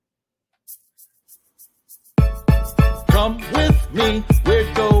Come with me,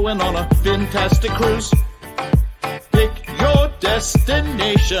 we're going on a fantastic cruise. Pick your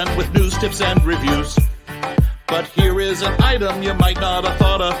destination with news, tips, and reviews. But here is an item you might not have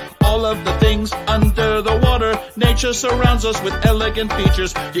thought of. All of the things under the water. Nature surrounds us with elegant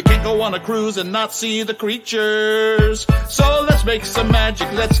features. You can't go on a cruise and not see the creatures. So let's make some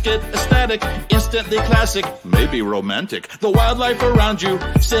magic. Let's get ecstatic. Instantly classic. Maybe romantic. The wildlife around you.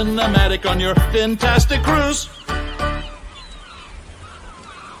 Cinematic on your fantastic cruise.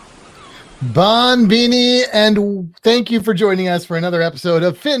 Bon Beanie, and thank you for joining us for another episode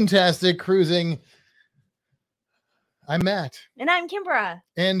of Fantastic Cruising. I'm Matt. And I'm Kimbra.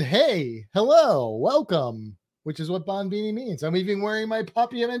 And hey, hello, welcome, which is what Bon Beanie means. I'm even wearing my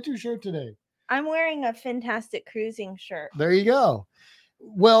Papi Aventu shirt today. I'm wearing a Fantastic Cruising shirt. There you go.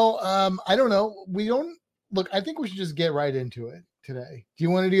 Well, I don't know. I think we should just get right into it today. Do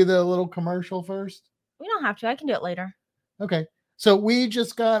you want to do the little commercial first? We don't have to. I can do it later. Okay. So we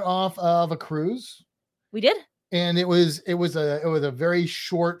just got off of a cruise. We did? And it was a very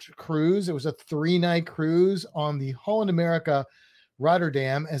short cruise. It was a 3-night cruise on the Holland America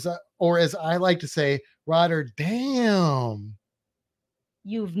Rotterdam, as I like to say, Rotterdam.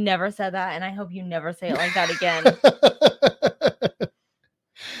 You've never said that, and I hope you never say it like that again.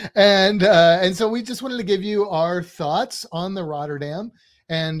 And so we just wanted to give you our thoughts on the Rotterdam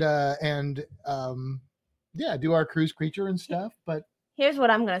and do our cruise creature and stuff. But here's what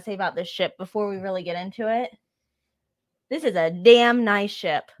I'm gonna say about this ship before we really get into it. This is a damn nice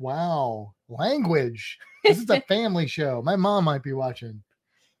ship. Wow. Language. This is a family show. My mom might be watching.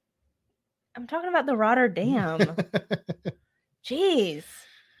 I'm talking about the Rotterdam. Jeez.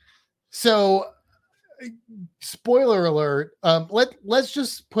 So, spoiler alert. Let's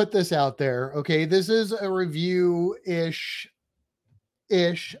just put this out there. Okay. This is a review-ish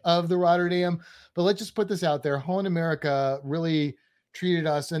of the Rotterdam, but let's just put this out there. Holland America really treated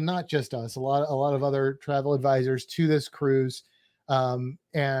us, and not just us, a lot of other travel advisors to this cruise,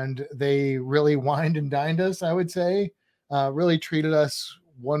 and they really wined and dined us, I would say. Really treated us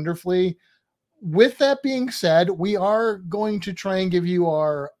wonderfully. With that being said, we are going to try and give you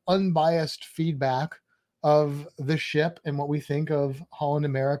our unbiased feedback of the ship and what we think of Holland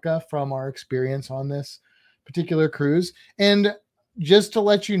America from our experience on this particular cruise. And just to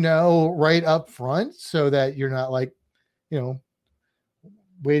let you know right up front, so that you're not like,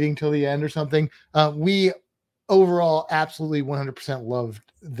 waiting till the end or something. We overall absolutely 100% loved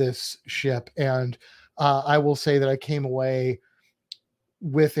this ship. And I will say that I came away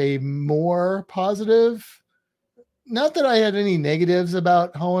with a more positive, not that I had any negatives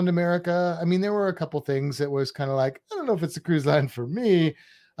about Holland America. I mean, there were a couple things that was kind of like, I don't know if it's a cruise line for me.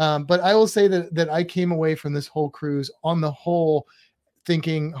 But I will say that I came away from this whole cruise on the whole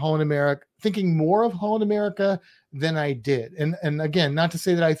thinking more of Holland America than I did. And again, not to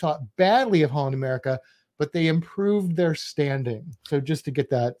say that I thought badly of Holland America, but they improved their standing. So just to get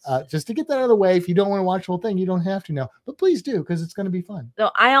that out of the way, if you don't want to watch the whole thing, you don't have to now, but please do, because it's going to be fun. So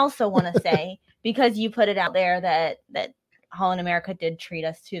I also want to say, because you put it out there that Holland America did treat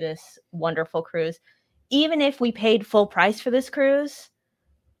us to this wonderful cruise, even if we paid full price for this cruise,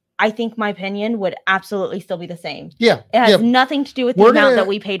 I think my opinion would absolutely still be the same. Yeah. It has nothing to do with the amount that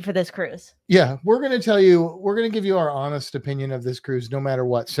we paid for this cruise. Yeah. We're going to give you our honest opinion of this cruise no matter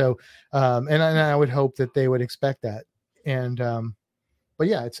what. So, and I would hope that they would expect that. And, but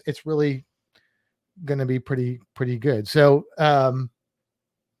yeah, it's really going to be pretty good. So,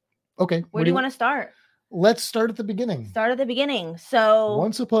 okay. Where do you want to start? Let's start at the beginning. So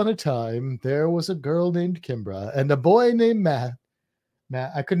once upon a time, there was a girl named Kimbra and a boy named Matt.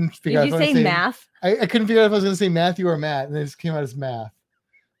 I couldn't figure out. Did you say math? I couldn't figure out if I was going to say Matthew or Matt, and it just came out as math.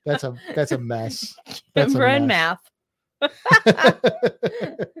 That's a mess. That's Kimbra and math.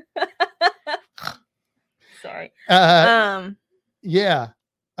 Sorry. Yeah.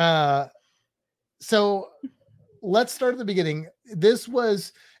 So let's start at the beginning. This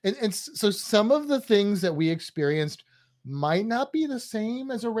was, and so some of the things that we experienced might not be the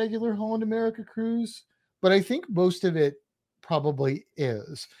same as a regular Holland America cruise, but I think most of it probably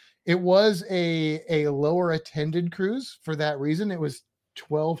is. It was a lower attended cruise for that reason. It was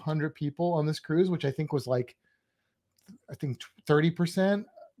 1,200 people on this cruise, which I think was 30%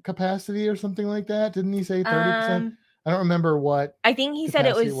 capacity or something like that. Didn't he say 30%? I don't remember what. I think he said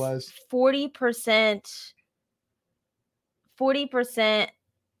it was 40%. 40%,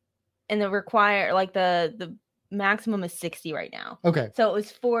 and the maximum is 60 right now. Okay. So it was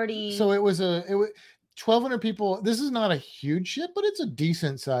 40. So it was 1,200 people. This is not a huge ship, but it's a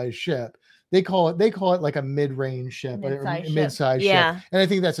decent sized ship. they call it like a mid-range ship, Mid-size ship. mid-size Yeah. ship. And I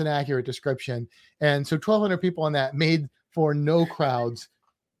think that's an accurate description. And so 1,200 people on that made for no crowds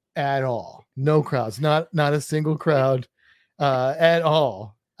at all. No crowds, not a single crowd at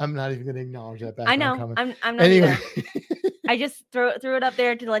all. I'm not even going to acknowledge that. I know. Comment. I'm not Anyway. either. I just threw it up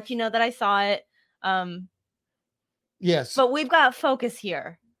there to let you know that I saw it. Yes. But we've got focus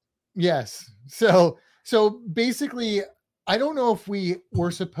here. Yes. So basically, I don't know if we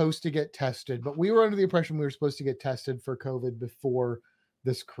were supposed to get tested, but we were under the impression we were supposed to get tested for COVID before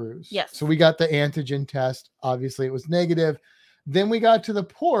this cruise. Yes. So we got the antigen test. Obviously, it was negative. Then we got to the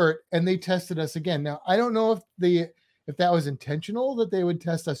port and they tested us again. Now, I don't know if that was intentional that they would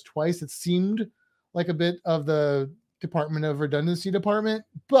test us twice. It seemed like a bit of the Department of Redundancy department,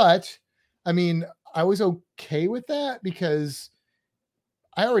 but I mean, I was okay with that because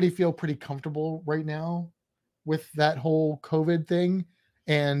I already feel pretty comfortable right now with that whole COVID thing,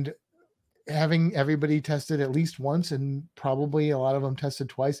 and having everybody tested at least once and probably a lot of them tested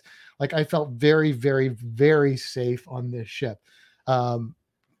twice. Like I felt very, very, very safe on this ship.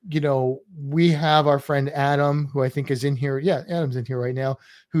 We have our friend Adam, who I think is in here. Yeah, Adam's in here right now,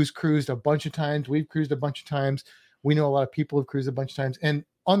 who's cruised a bunch of times. We've cruised a bunch of times. We know a lot of people have cruised a bunch of times. And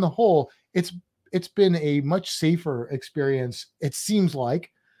on the whole, it's been a much safer experience, it seems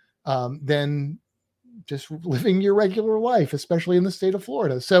like, than just living your regular life, especially in the state of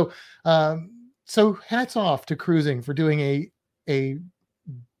Florida. So hats off to cruising for doing a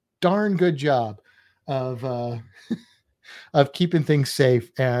darn good job of keeping things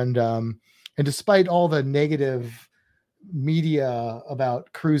safe. And despite all the negative media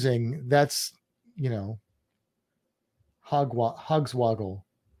about cruising, that's, hogswoggle.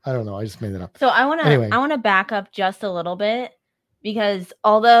 I don't know. I just made that up. So I want to back up just a little bit, because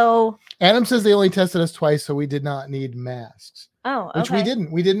although Adam says they only tested us twice, so we did not need masks. Oh, okay. Which we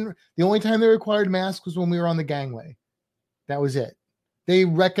didn't. We didn't. The only time they required masks was when we were on the gangway. That was it. They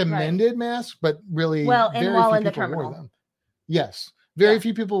recommended masks, but really, while in the wore terminal. them. Yes, very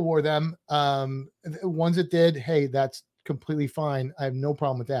few people wore them. The ones that did, hey, that's completely fine. I have no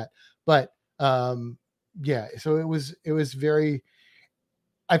problem with that. But yeah, so it was very.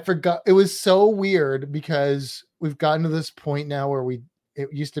 I forgot. It was so weird because we've gotten to this point now where it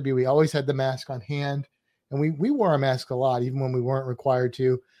used to be we always had the mask on hand, and we wore a mask a lot, even when we weren't required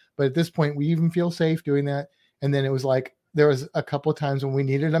to. But at this point, we even feel safe doing that. And then it was like there was a couple of times when we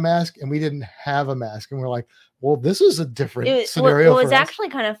needed a mask and we didn't have a mask, and we're like, well, this is a different scenario. What was actually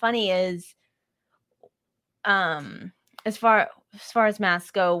kind of funny is, as far as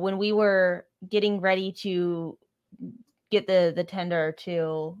masks go, when we were getting ready to get the tender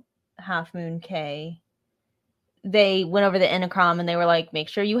to Half Moon Cay, they went over the intercom and they were like, make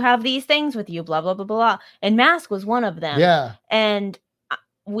sure you have these things with you, blah, blah, blah, blah. And mask was one of them. Yeah. And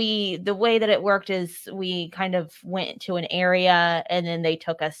the way that it worked is we kind of went to an area and then they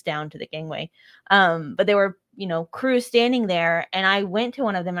took us down to the gangway. But there were, crews standing there, and I went to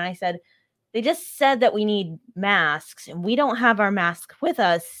one of them and I said, they just said that we need masks and we don't have our mask with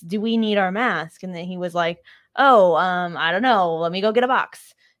us. Do we need our mask? And then he was like, oh, I don't know. Let me go get a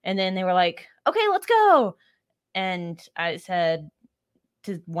box. And then they were like, okay, let's go. And I said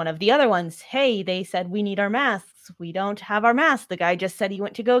to one of the other ones, hey, they said we need our masks. We don't have our masks. The guy just said he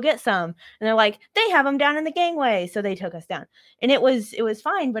went to go get some. And they're like, they have them down in the gangway. So they took us down. And it was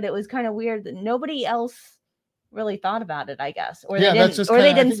fine, but it was kind of weird that nobody else really thought about it, I guess. Or they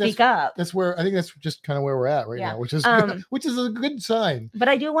didn't speak up. That's where I think that's just kind of where we're at right now, which is a good sign. But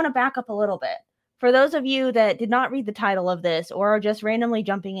I do want to back up a little bit. For those of you that did not read the title of this or are just randomly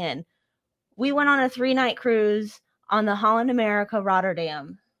jumping in, we went on a 3-night cruise on the Holland America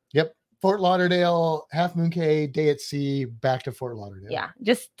Rotterdam. Yep. Fort Lauderdale, Half Moon Cay, day at sea, back to Fort Lauderdale. Yeah.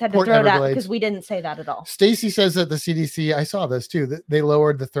 Just had to throw that because we didn't say that at all. Stacy says that the CDC, I saw this too, that they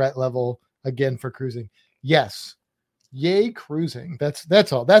lowered the threat level again for cruising. Yes. Yay, cruising.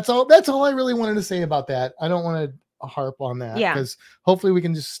 That's all I really wanted to say about that. I don't want to harp on that because hopefully we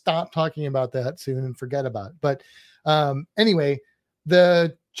can just stop talking about that soon and forget about it. But anyway,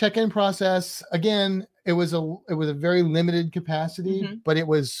 the check-in process, again, it was a very limited capacity, but it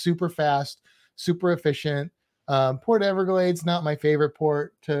was super fast, super efficient. Port Everglades, not my favorite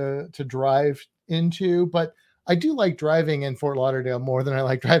port to drive into, but I do like driving in Fort Lauderdale more than I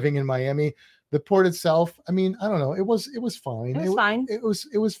like driving in Miami. The port itself, I mean, I don't know. It was fine. It was fine. It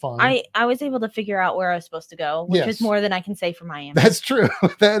was fine. I was able to figure out where I was supposed to go, which is more than I can say for Miami. That's true.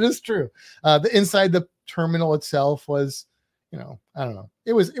 That is true. The inside the terminal itself was, I don't know.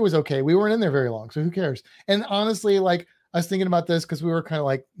 It was okay. We weren't in there very long, so who cares? And honestly, like I was thinking about this because we were kind of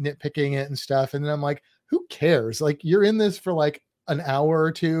like nitpicking it and stuff, and then I'm like, who cares? Like you're in this for like an hour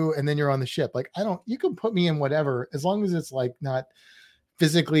or two and then you're on the ship. Like, you can put me in whatever, as long as it's like not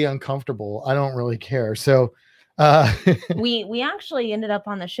physically uncomfortable. I don't really care. So we actually ended up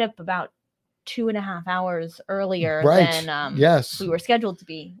on the ship about 2.5 hours earlier right. than Yes. we were scheduled to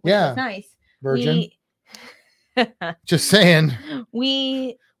be, which Yeah. was nice. Virgin. Just saying.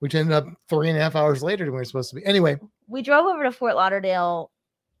 Which ended up 3.5 hours later than we were supposed to be. Anyway, we drove over to Fort Lauderdale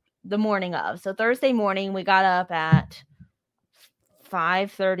the morning of. So Thursday morning, we got up at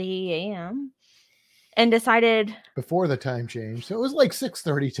 5:30 a.m. and decided before the time change. So it was like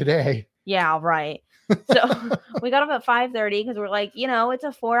 6:30 today. Yeah, right. So we got up at 5:30 because we're like, it's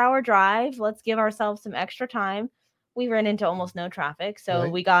a 4-hour drive. Let's give ourselves some extra time. We ran into almost no traffic. So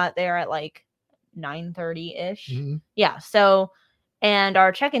Right. we got there at like 9:30-ish. Mm-hmm. Yeah. So, and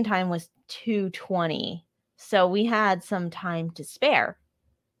our check-in time was 2:20. So we had some time to spare.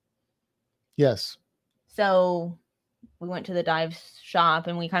 Yes. So we went to the dive shop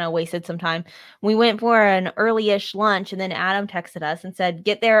and we kind of wasted some time. We went for an early-ish lunch and then Adam texted us and said,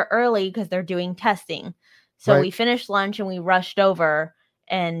 get there early because they're doing testing. So Right. we finished lunch and we rushed over,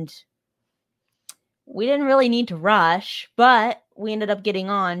 and we didn't really need to rush, but we ended up getting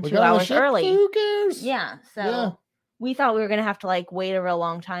on 2 hours early. Who cares? Yeah. So Yeah. we thought we were going to have to like wait a real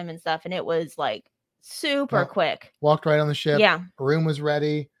long time and stuff. And it was like super quick. Walked right on the ship. Yeah. A room was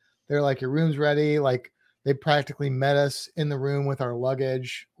ready. They're like, your room's ready. Like, they practically met us in the room with our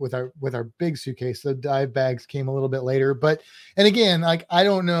luggage, with our big suitcase. The dive bags came a little bit later, and again, like, I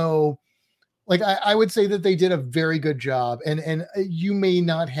don't know, like, I would say that they did a very good job, and you may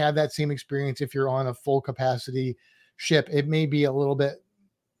not have that same experience if you're on a full capacity ship. It may be a little bit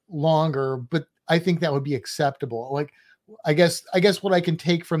longer, but I think that would be acceptable. Like, I guess what I can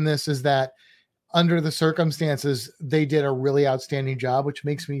take from this is that under the circumstances, they did a really outstanding job, which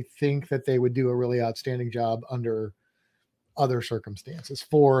makes me think that they would do a really outstanding job under other circumstances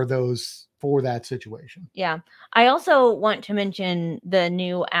for that situation. Yeah. I also want to mention the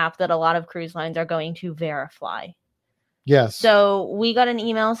new app that a lot of cruise lines are going to, Verifly. Yes. So we got an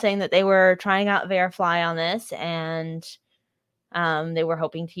email saying that they were trying out Verifly on this, and they were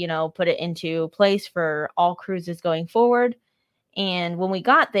hoping to, put it into place for all cruises going forward. And when we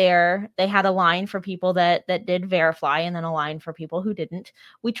got there, they had a line for people that did Verifly and then a line for people who didn't.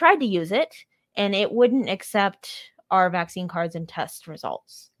 We tried to use it and it wouldn't accept our vaccine cards and test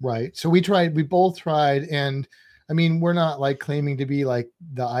results. Right. So we both tried. And I mean, we're not like claiming to be like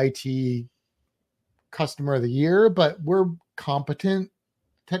the IT customer of the year, but we're competent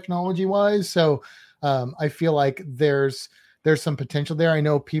technology wise. So I feel like there's some potential there. I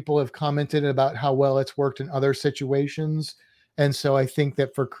know people have commented about how well it's worked in other situations. And so I think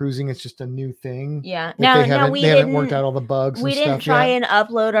that for cruising, it's just a new thing. Yeah. They haven't worked out all the bugs. We didn't try and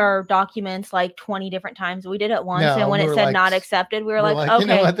upload our documents like 20 different times. We did it once, and when it said not accepted, we were like, okay, you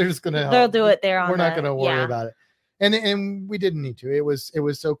know what? They're just gonna they'll do it there. We're not gonna worry about it. And we didn't need to. It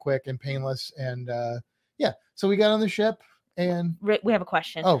was so quick and painless. And so we got on the ship. And we have a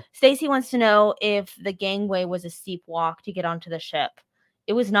question. Oh, Stacy wants to know if the gangway was a steep walk to get onto the ship.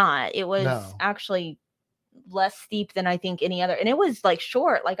 It was not. It was actually less steep than I think any other, and it was like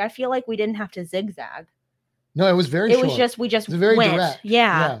short. Like, I feel like we didn't have to zigzag. No, it was very short. We just it was very went. direct.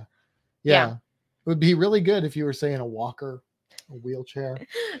 Yeah. It would be really good if you were saying a walker, a wheelchair.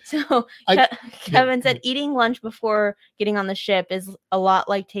 So Kevin said eating lunch before getting on the ship is a lot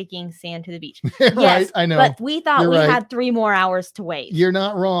like taking sand to the beach. Right, yes, I know. But we thought we had 3 more hours to wait. You're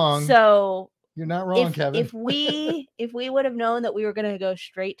not wrong. So you're not wrong, Kevin. If we would have known that we were going to go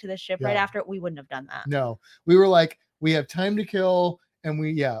straight to the ship right after, we wouldn't have done that. No, we were like, we have time to kill, and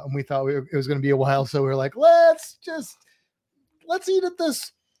we thought it was going to be a while, so we were like, let's eat at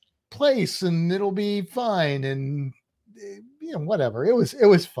this place, and it'll be fine, and whatever. It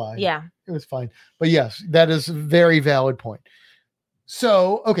was fine. Yeah, it was fine. But yes, that is a very valid point.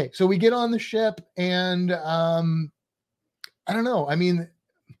 So okay, so we get on the ship, and I don't know. I mean,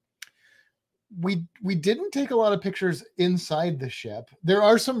 we didn't take a lot of pictures inside the ship. There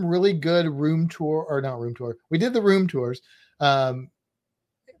are some really good we did the room tours.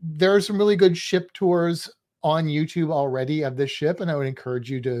 There are some really good ship tours on YouTube already of this ship, and I would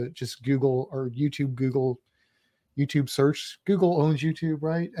encourage you to just Google or Google search. Google owns YouTube,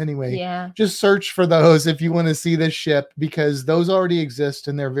 right? Anyway, just search for those if you want to see this ship, because those already exist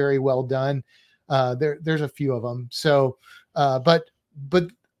and they're very well done. There's a few of them. So but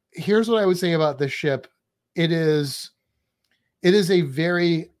here's what I would say about this ship. It is a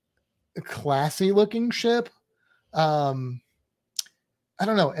very classy looking ship. I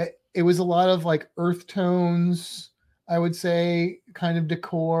don't know. It was a lot of like earth tones, I would say, kind of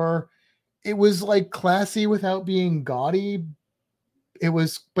decor. It was like classy without being gaudy,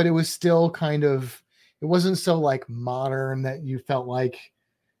 but it was still kind of, it wasn't so like modern that you felt like,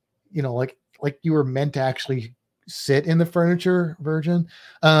 like you were meant to actually sit in the furniture Virgin,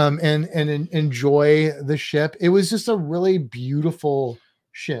 and enjoy the ship. It was just a really beautiful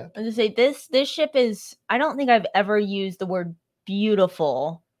ship. I was gonna say this ship is, I don't think I've ever used the word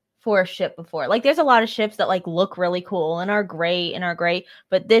beautiful for a ship before. Like there's a lot of ships that like look really cool and are great,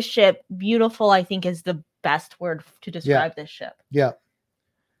 but this ship, beautiful, I think is the best word to describe this ship. Yeah.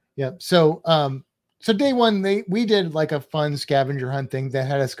 So day one, we did like a fun scavenger hunt thing that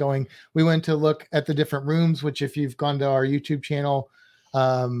had us going. We went to look at the different rooms, which if you've gone to our YouTube channel,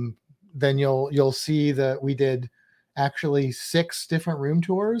 then you'll see that we did actually 6 different room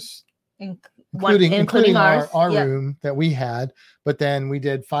tours, including our room that we had. But then we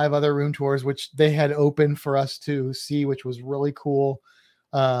did 5 other room tours, which they had open for us to see, which was really cool.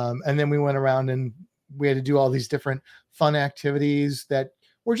 And then we went around and we had to do all these different fun activities that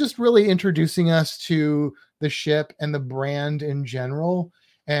were just really introducing us to the ship and the brand in general.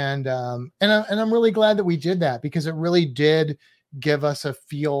 And I'm really glad that we did that, because it really did give us a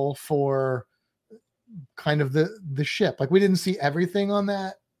feel for kind of the ship. Like we didn't see everything on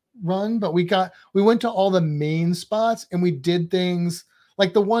that run, but we went to all the main spots and we did things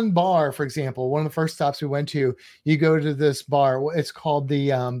like the one bar, for example. One of the first stops we went to, you go to this bar. It's called the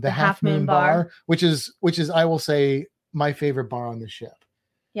Half Moon Bar, which is I will say my favorite bar on the ship.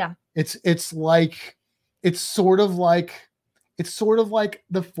 Yeah. It's sort of like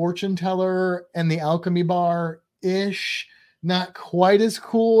the Fortune Teller and the Alchemy Bar ish. Not quite as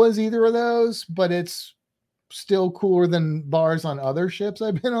cool as either of those, but it's still cooler than bars on other ships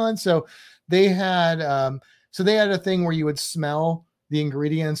I've been on. So they had a thing where you would smell the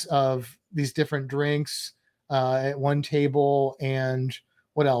ingredients of these different drinks at one table. And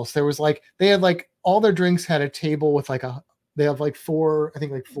what else? There was they had all their drinks had a table with they have 4 or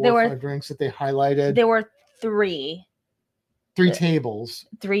 5 drinks that they highlighted. There were 3 tables.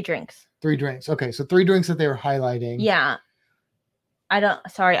 3 drinks. 3 drinks. Okay. So 3 drinks that they were highlighting. Yeah.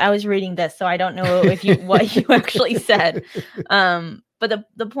 I was reading this, so I don't know what you actually said. But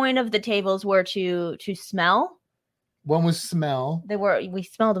the point of the tables were to smell. One was smell. We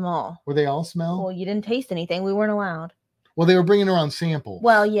smelled them all. Were they all smell? Well, you didn't taste anything. We weren't allowed. Well, they were bringing around samples.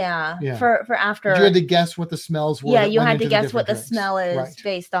 Well, yeah. For after. You had to guess what the smells were. Yeah, you had to guess what the smell is right.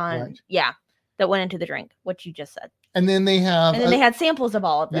 based on, that went into the drink, what you just said. And then they had samples of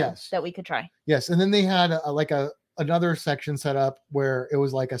all of them that we could try. Yes, and then they had another section set up where it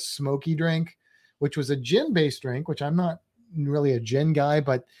was like a smoky drink, which was a gin-based drink, which I'm not really a gin guy,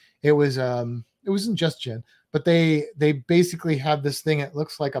 but it wasn't just gin. But they basically have this thing that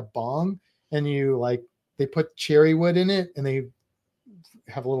looks like a bong, and they put cherry wood in it, and they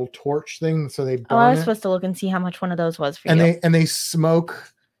have a little torch thing, so they burn I was supposed to look and see how much one of those was for you. And they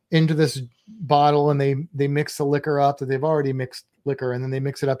smoke into this bottle, and they mix the liquor up that they've already mixed liquor, and then they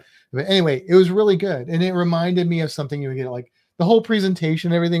mix it up. But anyway, it was really good, and it reminded me of something you would get the whole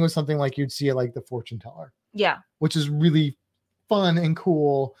presentation. Everything was something like you'd see at the Fortune Teller. Yeah, which is really fun and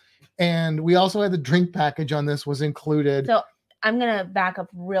cool. And we also had the drink package on this was included. So I'm gonna back up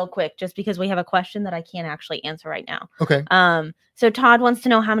real quick just because we have a question that I can't actually answer right now. Okay. So Todd wants to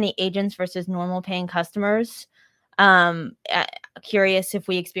know how many agents versus normal paying customers. Curious if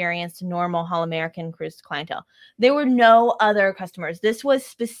we experienced normal Holland American cruise clientele. There were no other customers. This was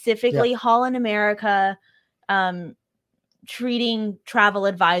specifically Holland America treating travel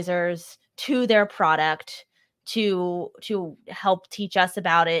advisors to their product, to help teach us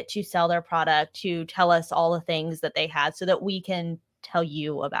about it, to sell their product, to tell us all the things that they had so that we can tell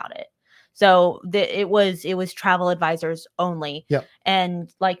you about it. So it was travel advisors only. Yep.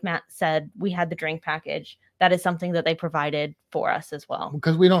 And like Matt said, we had the drink package. That is something that they provided for us as well.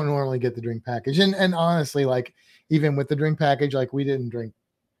 Because we don't normally get the drink package. And honestly, even with the drink package, we didn't drink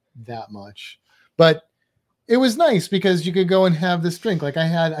that much. But it was nice because you could go and have this drink. I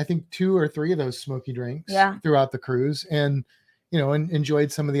had, I think 2 or 3 of those smoky drinks throughout the cruise, and, and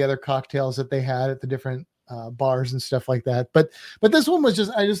enjoyed some of the other cocktails that they had at the different bars and stuff like that. But this one was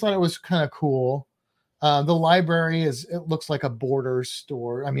I just thought it was kind of cool. The library it looks like a Borders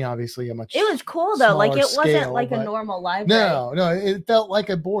store. I mean, obviously it was cool though. It wasn't scale, a normal library. No, it felt like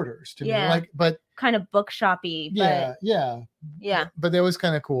a Borders to me. But kind of bookshoppy. Yeah. But that was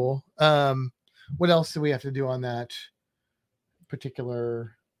kind of cool. What else do we have to do on that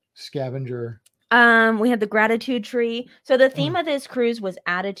particular scavenger? We had the gratitude tree. So the theme of this cruise was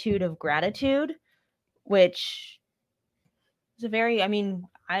attitude of gratitude, which is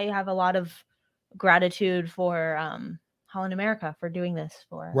I have a lot of gratitude for Holland America for doing this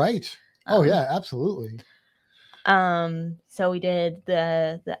for us. Right. Oh yeah, absolutely. So we did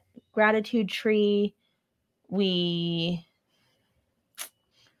the gratitude tree. We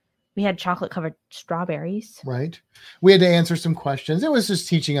had chocolate covered strawberries. Right. We had to answer some questions. It was just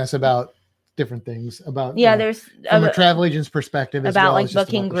teaching us about different things about there's from a travel agent's perspective as about well like as just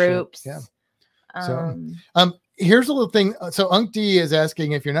booking about the ship. groups. Yeah. So here's a little thing. So Unc D is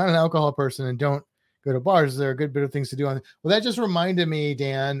asking, if you're not an alcohol person and don't go to bars, is there a good bit of things to do on? Well, that just reminded me,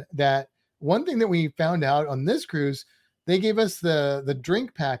 Dan, that one thing that we found out on this cruise, they gave us the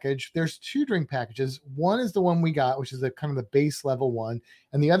drink package. There's 2 drink packages. One is the one we got, which is the kind of the base level one,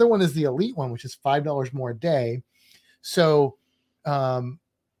 and the other one is the elite one, which is $5 more a day. So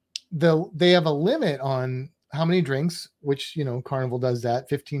they have a limit on how many drinks, which, you know, Carnival does that,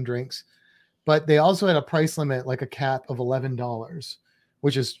 15 drinks. But they also had a price limit, like a cap of $11,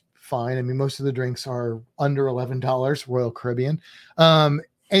 which is fine. I mean, most of the drinks are under $11, Royal Caribbean.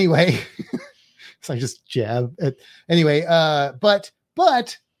 Anyway, so I just jab at anyway. But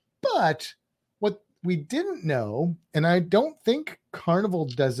what we didn't know, and I don't think Carnival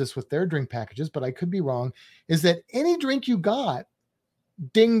does this with their drink packages, but I could be wrong, is that any drink you got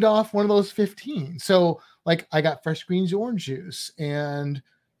dinged off one of those 15. So like I got fresh squeezed orange juice, and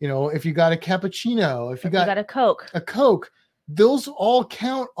you know, if you got a cappuccino, if you got a Coke, those all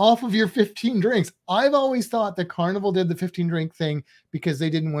count off of your 15 drinks. I've always thought that Carnival did the 15 drink thing because they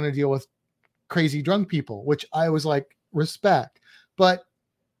didn't want to deal with crazy drunk people, which I was like, respect. But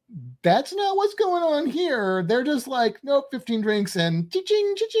that's not what's going on here. They're just like, nope, 15 drinks and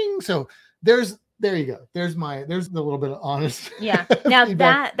cha-ching, cha-ching. So there you go. There's a little bit of honest. Yeah.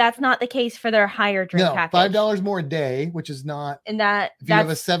 Now that's not the case for their higher drink package. $5 more a day, which is not. And that if you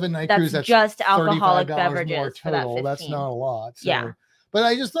have a 7-night cruise, that's just alcoholic beverages more total. For that 15. That's not a lot. So. Yeah. But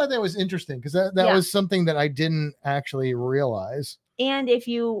I just thought that was interesting because that was something that I didn't actually realize. And if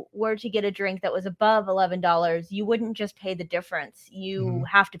you were to get a drink that was above $11, you wouldn't just pay the difference. You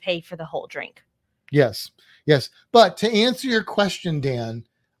have to pay for the whole drink. Yes. But to answer your question, Dan,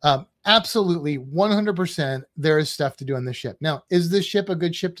 absolutely 100% there is stuff to do on the ship. Now, is this ship a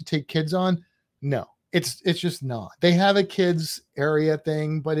good ship to take kids on? No, it's just not. They have a kids area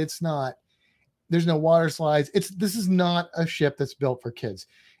thing, but it's not. There's no water slides. This is not a ship that's built for kids.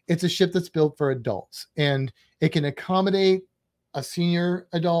 It's a ship that's built for adults, and it can accommodate a senior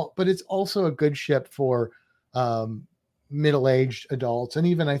adult, but it's also a good ship for middle-aged adults, and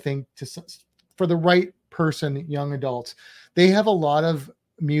even I think for the right person, young adults. They have a lot of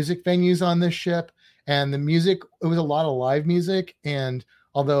music venues on this ship, and the music, it was a lot of live music, and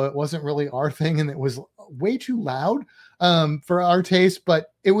although it wasn't really our thing and it was way too loud for our taste,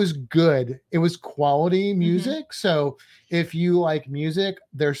 but it was good. It was quality music. So if you like music,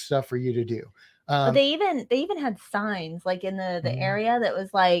 there's stuff for you to do. But they even had signs like in the area that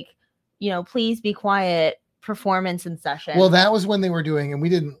was like, you know, please be quiet, performance in session. Well, that was when they were doing, and we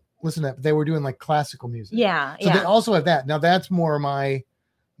didn't listen to that, but they were doing like classical music. Yeah. So they also have that. Now that's more my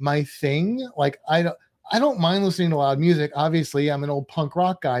thing. Like I don't mind listening to loud music. Obviously, I'm an old punk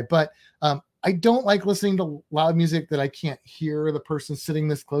rock guy, but I don't like listening to loud music that I can't hear the person sitting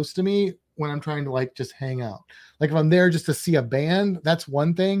this close to me when I'm trying to like just hang out. Like if I'm there just to see a band, that's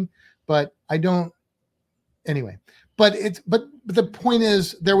one thing, but I don't anyway. But the point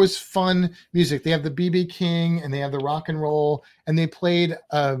is there was fun music. They have the BB King and they have the rock and roll, and they played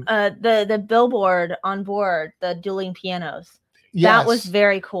the billboard on board, the dueling pianos. Yes, that was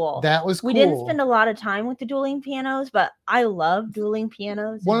very cool. That was cool. We didn't spend a lot of time with the dueling pianos, but I love dueling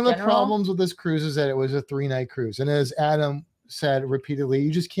pianos. One of the problems with this cruise is that it was a 3-night cruise. And as Adam said repeatedly,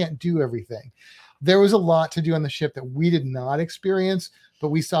 you just can't do everything. There was a lot to do on the ship that we did not experience,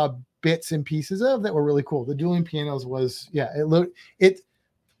 but we saw bits and pieces of that were really cool. The dueling pianos was, it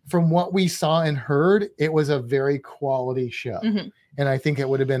from what we saw and heard, it was a very quality show. And I think it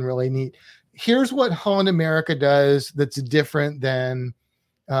would have been really neat. Here's what Holland America does that's different than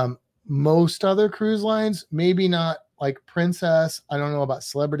most other cruise lines. Maybe not like Princess. I don't know about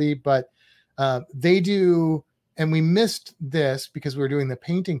Celebrity, but they do, and we missed this because we were doing the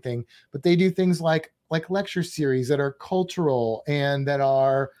painting thing, but they do things like lecture series that are cultural and that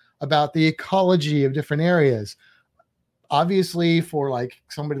are about the ecology of different areas. Obviously, for like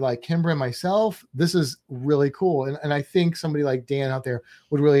somebody like Kimber and myself, this is really cool. And I think somebody like Dan out there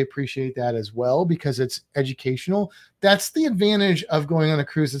would really appreciate that as well, because it's educational. That's the advantage of going on a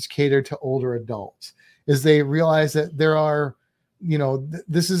cruise that's catered to older adults, is they realize that there are,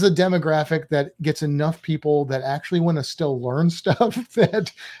 this is a demographic that gets enough people that actually want to still learn stuff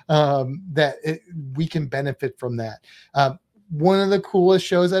that we can benefit from that. One of the coolest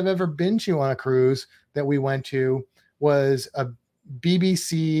shows I've ever been to on a cruise that we went to was a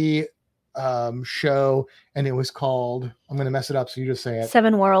BBC show, and it was called, I'm going to mess it up, so you just say it.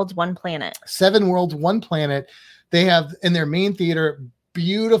 7 Worlds, One Planet. 7 Worlds, One Planet. They have in their main theater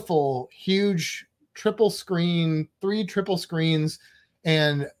beautiful, huge triple screen, 3 triple screens,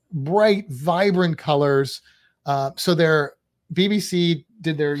 and bright, vibrant colors. So their BBC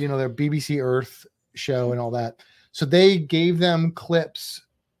did their BBC Earth show and all that. So they gave them clips,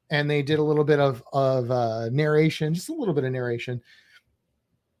 and they did a little bit of narration, just a little bit of narration.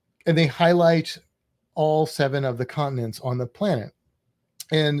 And they highlight all 7 of the continents on the planet.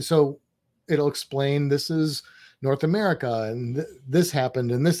 And so it'll explain, this is North America, and this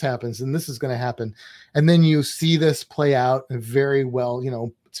happened, and this happens, and this is going to happen. And then you see this play out very well,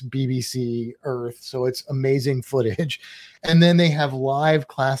 it's BBC Earth, so it's amazing footage. And then they have live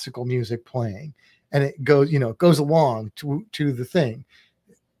classical music playing, and it goes along to the thing.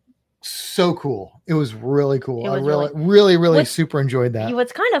 So cool. It was really cool. I really super enjoyed that.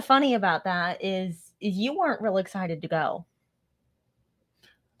 What's kind of funny about that is you weren't real excited to go.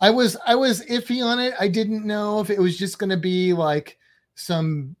 I was iffy on it. I didn't know if it was just going to be like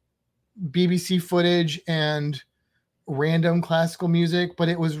some BBC footage and random classical music, but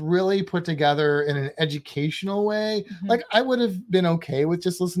it was really put together in an educational way. Mm-hmm. Like, I would have been okay with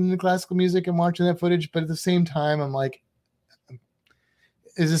just listening to classical music and watching that footage, but at the same time, I'm like,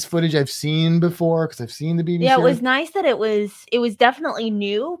 is this footage I've seen before? Because I've seen the BBC. Yeah, it was nice that it was definitely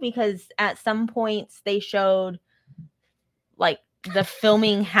new, because at some points they showed like the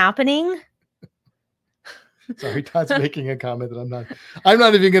filming happening. Sorry, Todd's making a comment that I'm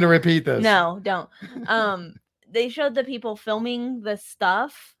not even going to repeat this. No, don't. They showed the people filming the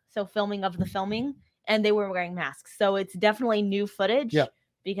stuff, so filming of the filming, and they were wearing masks. So it's definitely new footage. Yeah,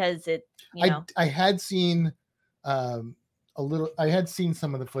 because I had seen I had seen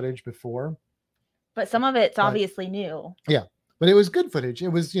some of the footage before, but some of it's obviously new. Yeah, but it was good footage. It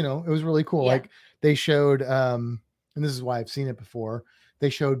was, it was really cool. Yeah. Like, they showed, and this is why I've seen it before, they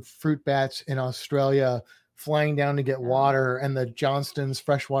showed fruit bats in Australia flying down to get water, and the Johnston's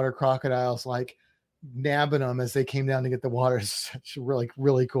freshwater crocodiles like nabbing them as they came down to get the water. It's such really,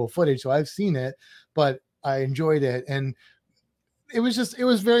 really cool footage. So I've seen it, but I enjoyed it, and it was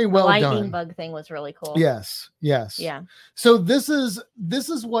very well done. The lightning bug thing was really cool. Yes. Yeah. So this is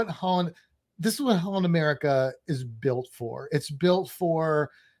what Holland America is built for. It's built for,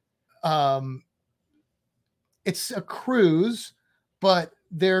 it's a cruise, but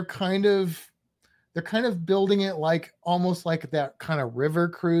they're kind of building it like almost like that kind of river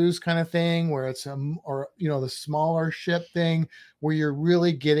cruise kind of thing, where it's the smaller ship thing, where you're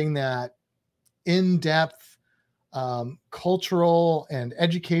really getting that in-depth cultural and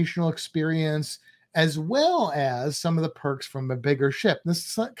educational experience, as well as some of the perks from a bigger ship.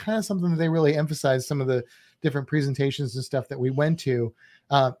 This is kind of something that they really emphasize, some of the different presentations and stuff that we went to.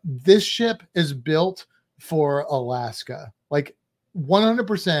 This ship is built for Alaska, like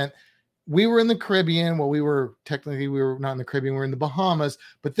 100%. We were in the Caribbean. Well, we were not in the Caribbean. We were in the Bahamas,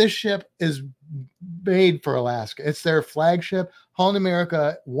 but this ship is made for Alaska. It's their flagship. Holland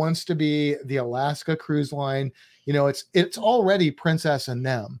America wants to be the Alaska cruise line. It's already Princess and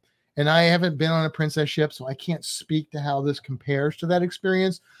them. And I haven't been on a Princess ship, so I can't speak to how this compares to that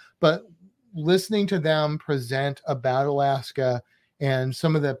experience. But listening to them present about Alaska and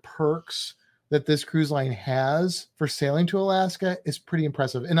some of the perks that this cruise line has for sailing to Alaska is pretty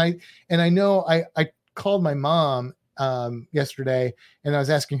impressive. And I know I called my mom yesterday, and I was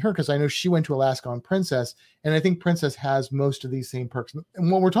asking her, because I know she went to Alaska on Princess, and I think Princess has most of these same perks.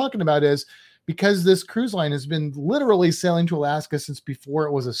 And what we're talking about is, because this cruise line has been literally sailing to Alaska since before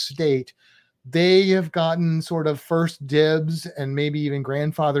it was a state, they have gotten sort of first dibs and maybe even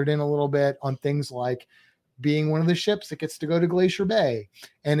grandfathered in a little bit on things like being one of the ships that gets to go to Glacier Bay.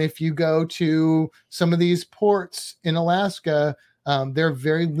 And if you go to some of these ports in Alaska, they're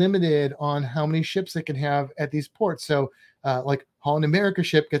very limited on how many ships they can have at these ports. So like Holland America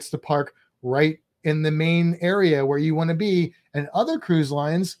ship gets to park right in the main area where you want to be. And other cruise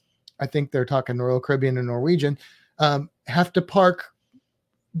lines, I think they're talking Royal Caribbean and Norwegian, have to park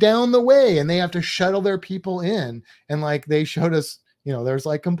down the way, and they have to shuttle their people in. And like they showed us, there's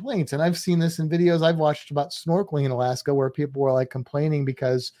like complaints, and I've seen this in videos I've watched about snorkeling in Alaska, where people were like complaining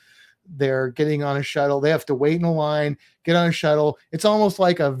because they're getting on a shuttle. They have to wait in a line, get on a shuttle. It's almost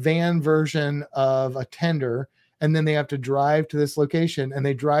like a van version of a tender. And then they have to drive to this location, and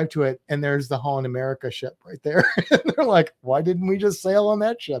they drive to it, and there's the Holland America ship right there. And they're like, why didn't we just sail on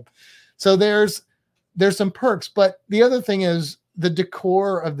that ship? So there's some perks. But the other thing is, the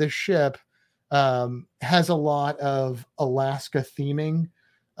decor of the ship has a lot of Alaska theming.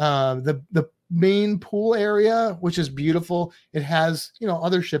 The main pool area, which is beautiful. It has,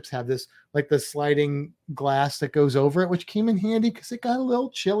 other ships have this, like the sliding glass that goes over it, which came in handy because it got a little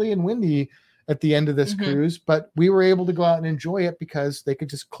chilly and windy at the end of this cruise, but we were able to go out and enjoy it because they could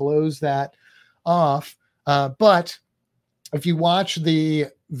just close that off. But if you watch the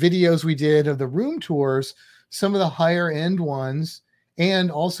videos we did of the room tours, some of the higher end ones,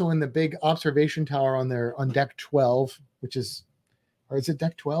 and also in the big observation tower on deck 12, which is, or is it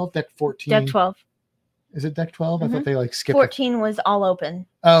deck 12? Deck 14? Deck 12. Is it deck 12? I thought they skipped 14 was all open.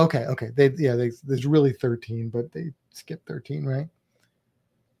 Oh, okay. There's really 13, but they skipped 13, right?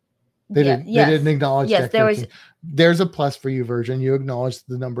 They didn't acknowledge deck 13. There's a plus for you, Virgin. You acknowledged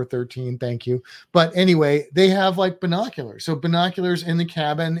the number 13. Thank you. But anyway, they have like binoculars. So binoculars in the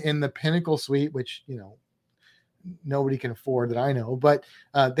cabin in the Pinnacle suite, which, nobody can afford that I know, but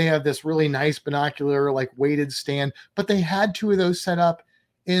they have this really nice binocular, like weighted stand, but they had 2 of those set up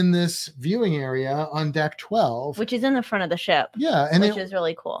in this viewing area on deck 12, which is in the front of the ship. Yeah. And which is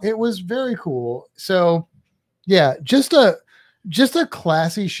really cool. It was very cool. So yeah, just a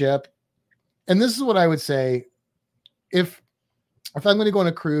classy ship. And this is what I would say. If I'm going to go on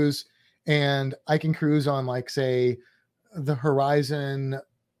a cruise and I can cruise on, like, say, the Horizon,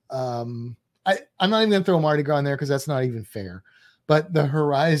 I'm not even going to throw Mardi Gras in there because that's not even fair. But the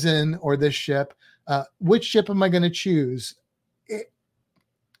Horizon or this ship, which ship am I going to choose?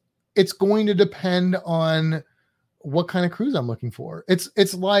 It's going to depend on what kind of cruise I'm looking for.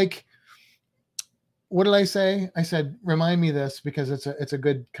 It's like, what did I say? I said, remind me this, because it's a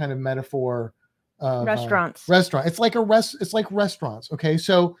good kind of metaphor. Restaurants. Restaurant. It's like it's like restaurants. Okay.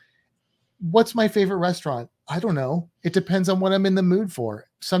 So what's my favorite restaurant? I don't know. It depends on what I'm in the mood for.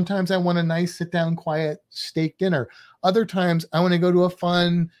 Sometimes I want a nice sit down, quiet steak dinner. Other times I want to go to a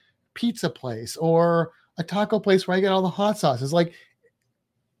fun pizza place or a taco place where I get all the hot sauces. Like,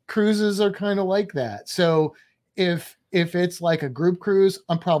 cruises are kind of like that. So if it's like a group cruise,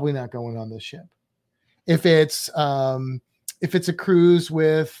 I'm probably not going on this ship. If it's a cruise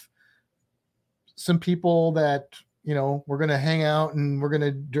with some people that, we're going to hang out and we're going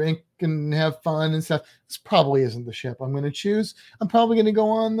to drink and have fun and stuff, this probably isn't the ship I'm going to choose. I'm probably going to go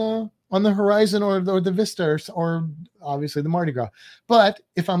on the Horizon or the Vista or obviously the Mardi Gras. But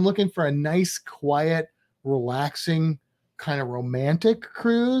if I'm looking for a nice, quiet, relaxing, kind of romantic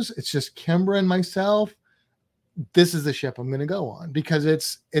cruise, it's just Kimbra and myself, this is the ship I'm going to go on, because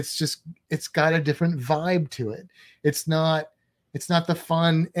it's got a different vibe to it. It's not the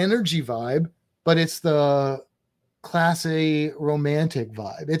fun energy vibe, but it's the classy romantic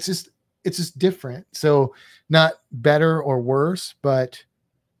vibe. It's just different. So not better or worse, but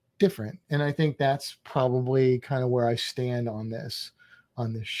different. And I think that's probably kind of where I stand on this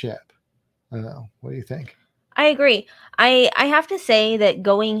ship. I don't know. What do you think? I agree. I have to say that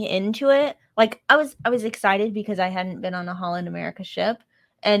going into it, like, I was excited because I hadn't been on a Holland America ship,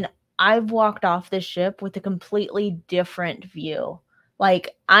 and I've walked off this ship with a completely different view.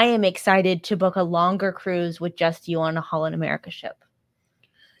 Like, I am excited to book a longer cruise with just you on a Holland America ship.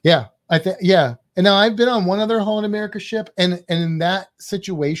 Yeah, I think, yeah. And now I've been on one other Holland America ship, and in that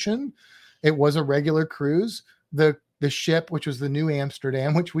situation, it was a regular cruise. The ship, which was the New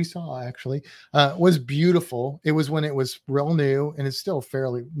Amsterdam, which we saw actually, was beautiful. It was when it was real new, and it's still a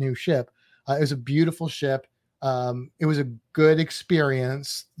fairly new ship. It was a beautiful ship. It was a good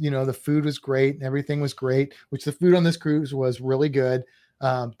experience. The food was great and everything was great, which the food on this cruise was really good.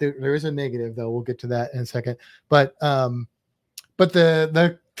 There is a negative though. We'll get to that in a second. But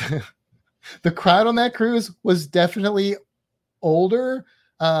the the crowd on that cruise was definitely older,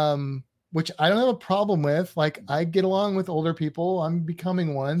 which I don't have a problem with. Like, I get along with older people. I'm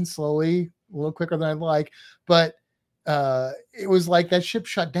becoming one slowly, a little quicker than I'd like, but it was like that ship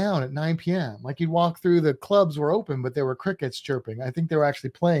shut down at 9 p.m. Like, you'd walk through, the clubs were open, but there were crickets chirping. I think they were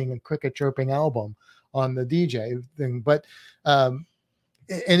actually playing a cricket chirping album on the DJ thing. But and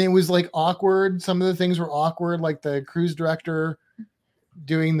it was like awkward. Some of the things were awkward, like the cruise director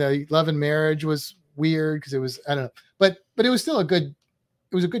doing the Love and Marriage was weird because it was, I don't know, but it was still a good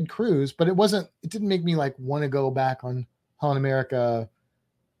cruise, but it didn't make me like want to go back on Holland America.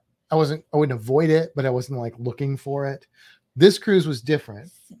 I wouldn't avoid it, but I wasn't like looking for it. This cruise was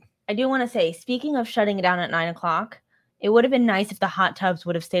different. I do want to say, speaking of shutting it down at 9:00, it would have been nice if the hot tubs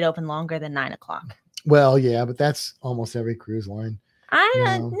would have stayed open longer than 9:00. Well, yeah, but that's almost every cruise line. I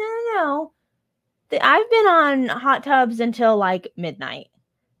don't know. I've been on hot tubs until like midnight.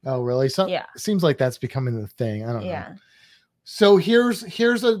 Oh, really? So yeah. It seems like that's becoming the thing. I don't know. Yeah. So here's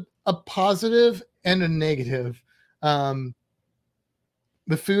a positive and a negative. The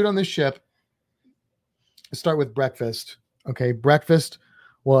food on the ship, let's start with breakfast. Okay. Breakfast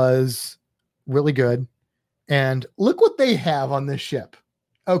was really good. And look what they have on this ship.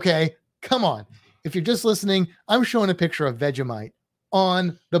 Okay, come on. If you're just listening, I'm showing a picture of Vegemite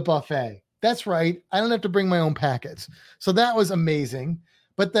on the buffet. That's right. I don't have to bring my own packets. So that was amazing.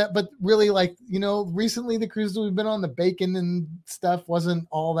 But really, like, you know, recently the cruises we've been on, the bacon and stuff wasn't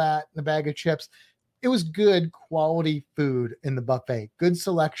all that in a bag of chips. It was good quality food in the buffet, good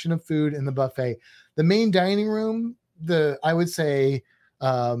selection of food in the buffet. The main dining room, I would say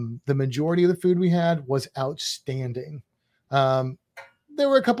the majority of the food we had was outstanding. There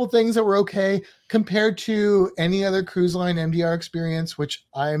were a couple things that were okay compared to any other cruise line MDR experience, which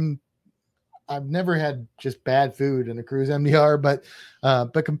I've never had just bad food in a cruise MDR,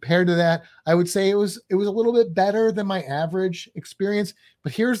 but compared to that, I would say it was a little bit better than my average experience.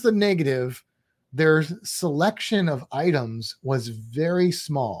 But here's the negative. Their selection of items was very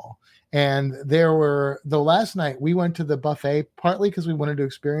small. And the last night we went to the buffet, partly because we wanted to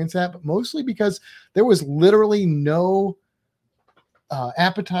experience that, but mostly because there was literally no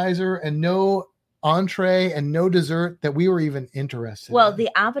appetizer and no entree and no dessert that we were even interested in. The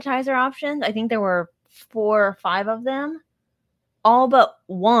appetizer options, I think there were 4 or 5 of them. All but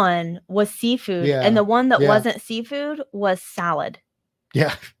one was seafood. Yeah. And the one that wasn't seafood was salad.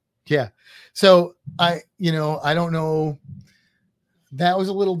 Yeah. Yeah. So I don't know. That was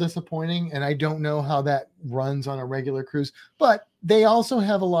a little disappointing. And I don't know how that runs on a regular cruise, but they also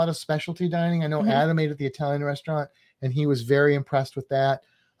have a lot of specialty dining. I know Adam ate at the Italian restaurant and he was very impressed with that.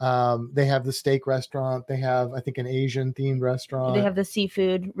 They have the steak restaurant. They have, I think, an Asian themed restaurant. They have the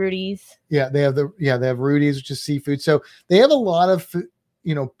seafood, Rudy's. Yeah, they have Rudy's, which is seafood. So they have a lot of,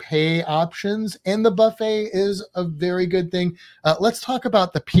 pay options, and the buffet is a very good thing. Let's talk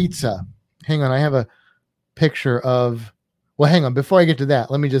about the pizza. Hang on, I have a picture of. Well, hang on. Before I get to that,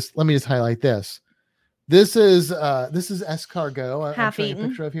 let me just highlight this. This is escargot. I'm showing a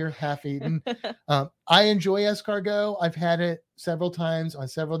picture of here, half eaten. I enjoy escargot. I've had it several times on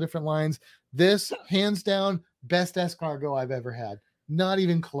several different lines. This, hands down, best escargot I've ever had. Not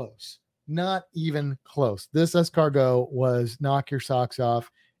even close. Not even close. This escargot was knock your socks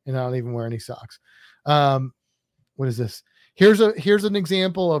off, and I don't even wear any socks. What is this? Here's an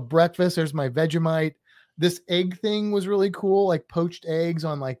example of breakfast. There's my Vegemite. This egg thing was really cool, like poached eggs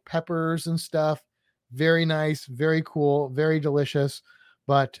on like peppers and stuff. Very nice, very cool, very delicious.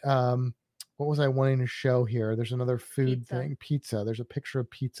 But what was I wanting to show here? There's another food thing. Pizza. There's a picture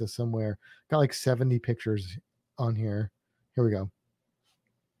of pizza somewhere. Got like 70 pictures on here. Here we go.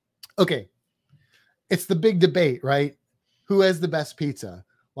 Okay. It's the big debate, right? Who has the best pizza?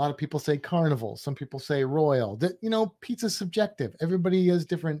 A lot of people say Carnival. Some people say Royal. Pizza's subjective. Everybody has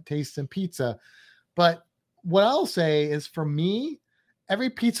different tastes in pizza. But what I'll say is, for me, every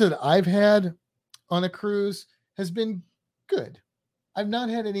pizza that I've had on a cruise has been good. I've not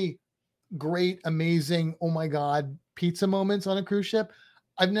had any great, amazing, oh my God, pizza moments on a cruise ship.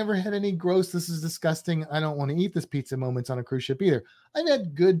 I've never had any gross, this is disgusting, I don't want to eat this pizza moments on a cruise ship either. I've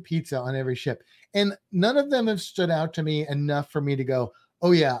had good pizza on every ship. And none of them have stood out to me enough for me to go,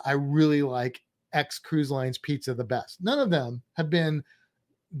 oh yeah, I really like X Cruise Lines pizza the best. None of them have been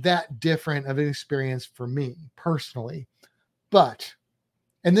that different of an experience for me personally. But,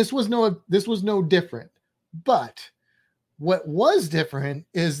 and this was no different, but what was different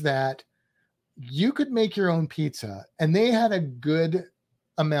is that you could make your own pizza, and they had a good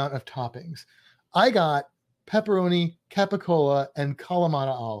amount of toppings. I got pepperoni, capicola, and Kalamata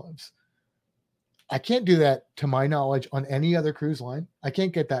olives. I can't do that, to my knowledge, on any other cruise line. I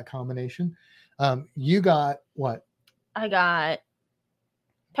can't get that combination. You got what? I got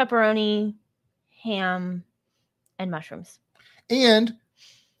pepperoni, ham, and mushrooms. And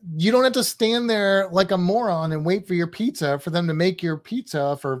you don't have to stand there like a moron and wait for your pizza for them to make your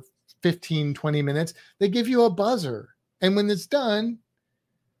pizza for 15, 20 minutes. They give you a buzzer. And when it's done,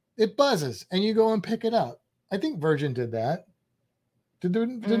 it buzzes and you go and pick it up. I think Virgin did that.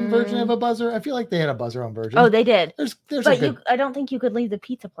 Didn't Virgin have a buzzer? I feel like they had a buzzer on Virgin. Oh, they did. But I don't think you could leave the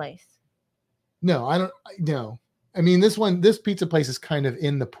pizza place. No, I don't. No. I mean, this pizza place is kind of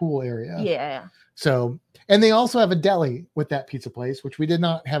in the pool area. Yeah. So, and they also have a deli with that pizza place, which we did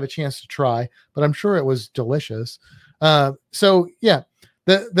not have a chance to try, but I'm sure it was delicious. So yeah,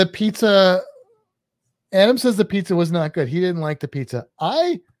 the pizza, Adam says the pizza was not good. He didn't like the pizza.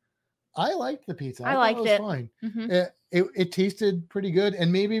 I liked the pizza. I liked it. Fine. Mm-hmm. It tasted pretty good.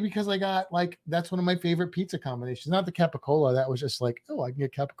 And maybe because I got that's one of my favorite pizza combinations, not the capicola. That was just like, oh, I can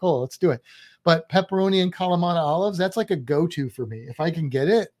get capicola. Let's do it. But pepperoni and Kalamata olives, that's like a go-to for me. If I can get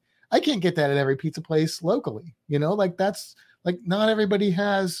it, I can't get that at every pizza place locally. That's like, not everybody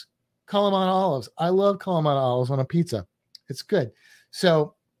has Kalamata olives. I love Kalamata olives on a pizza. It's good.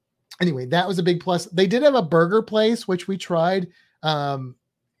 So anyway, that was a big plus. They did have a burger place, which we tried. And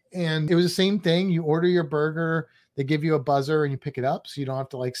it was the same thing. You order your burger, they give you a buzzer and you pick it up. So you don't have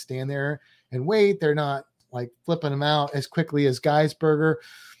to like stand there and wait. They're not like flipping them out as quickly as Guy's Burger.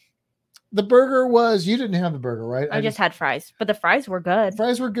 The burger was, you didn't have the burger, right? I just had fries, but the fries were good.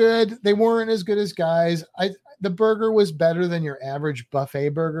 Fries were good. They weren't as good as Guy's. The burger was better than your average buffet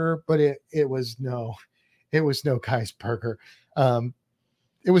burger, but it was no Guy's Burger.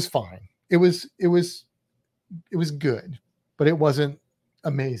 It was fine. It was good, but it wasn't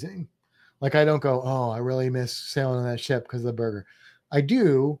amazing. Like I don't go, oh, I really miss sailing on that ship because of the burger. I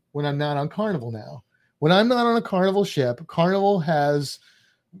do when I'm not on Carnival now. When I'm not on a Carnival ship, Carnival has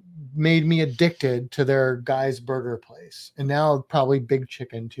made me addicted to their Guy's Burger place, and now probably Big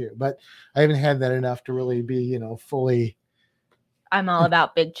Chicken too. But I haven't had that enough to really be, fully. I'm all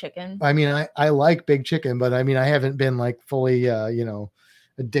about Big Chicken. I mean, I like Big Chicken, but I mean, I haven't been like fully,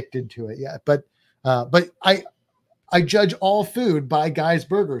 addicted to it yet. But I judge all food by Guy's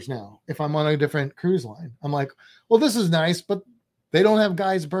Burgers now. If I'm on a different cruise line, I'm like, well, this is nice, but they don't have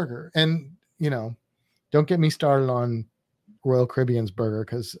Guy's Burger, and don't get me started on Royal Caribbean's burger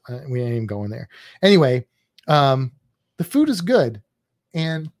because we ain't even going there. Anyway, the food is good,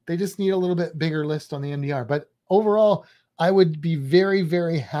 and they just need a little bit bigger list on the MDR. But overall, I would be very,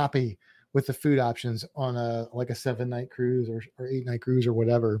 very happy with the food options on a 7-night cruise or 8-night cruise or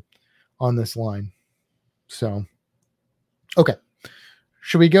whatever on this line. So, okay.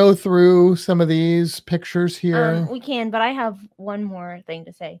 Should we go through some of these pictures here? We can, but I have one more thing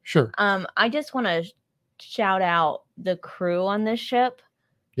to say. Sure. I just want to shout out the crew on this ship.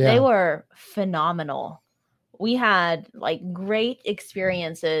 Yeah. They were phenomenal. We had like great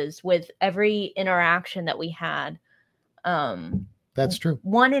experiences with every interaction that we had. That's true.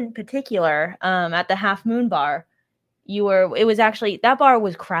 One in particular, at the Half Moon Bar, that bar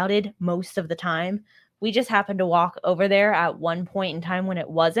was crowded most of the time. We just happened to walk over there at one point in time when it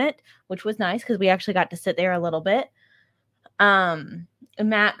wasn't, which was nice because we actually got to sit there a little bit.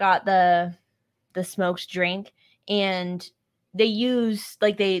 Matt got the smoked drink, and they use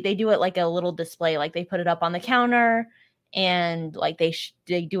they do it like a little display, like they put it up on the counter, and like they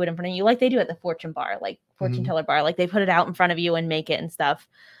do it in front of you, like they do at the Fortune Bar, like Fortune Teller Bar, like they put it out in front of you and make it and stuff.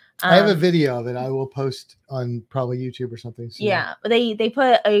 I have a video of it. I will post on probably YouTube or something. So. Yeah, they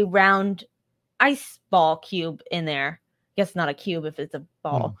put a round ice ball cube in there. I guess not a cube if it's a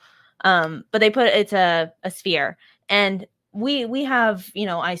ball. But they put it's a sphere, and we have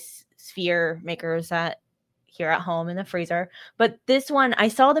ice sphere makers here at home in the freezer. But this one, I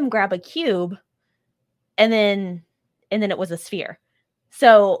saw them grab a cube, and then it was a sphere.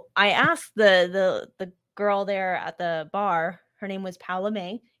 So I asked the girl there at the bar. Her name was Paula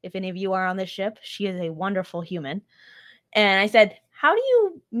May. If any of you are on this ship, she is a wonderful human. And I said, how do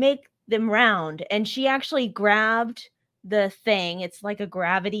you make them round? And she actually grabbed the thing. It's like a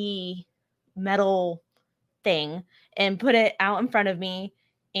gravity metal thing, and put it out in front of me,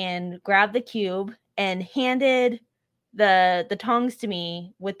 and grabbed the cube and handed the tongs to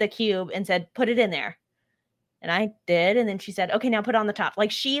me with the cube and said, put it in there. And I did. And then she said, okay, now put it on the top.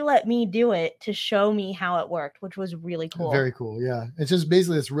 Like she let me do it to show me how it worked, which was really cool. Very cool. Yeah. It's just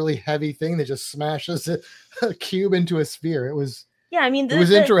basically this really heavy thing that just smashes a cube into a sphere. It was, yeah. I mean, it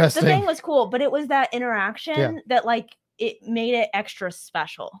was interesting. The thing was cool, but it was that interaction that like it made it extra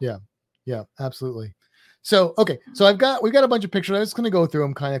special. Yeah. Yeah, absolutely. So, okay. So we've got a bunch of pictures. I'm just going to go through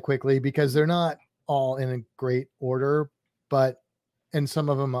them kind of quickly because they're not all in a great order, and some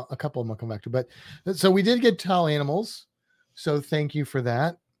of them, a couple of them I'll come back to. But so we did get tall animals. So thank you for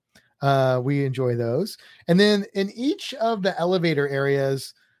that. We enjoy those. And then in each of the elevator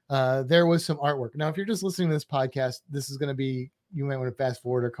areas, there was some artwork. Now, if you're just listening to this podcast, this is going to be, you might want to fast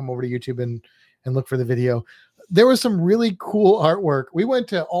forward or come over to YouTube and look for the video. There was some really cool artwork. We went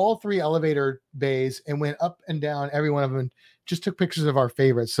to all 3 elevator bays and went up and down every one of them and just took pictures of our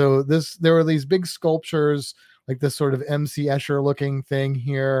favorites. So there were these big sculptures, like this sort of MC Escher looking thing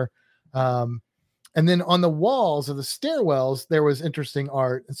here. And then on the walls of the stairwells, there was interesting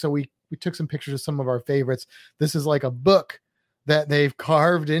art. And so we took some pictures of some of our favorites. This is like a book that they've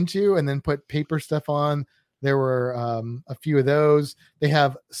carved into and then put paper stuff on. There were a few of those. They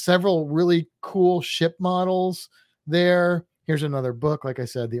have several really cool ship models there. Here's another book. Like I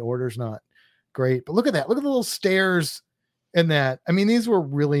said, the order's not great, but look at that. Look at the little stairs in that. I mean, these were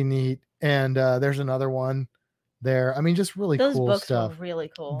really neat. And there's another one there. I mean, just really Those cool books stuff. Were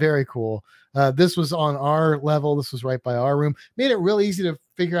really cool. Very cool. This was on our level. This was right by our room. Made it really easy to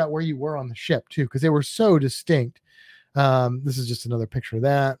figure out where you were on the ship too, because they were so distinct. This is just another picture of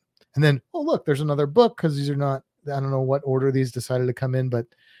that. And then, oh, look, there's another book because these are not, I don't know what order these decided to come in, but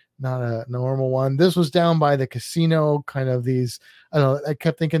not a normal one. This was down by the casino, kind of these, I don't know, I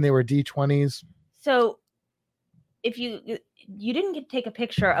kept thinking they were D20s. So if you didn't get to take a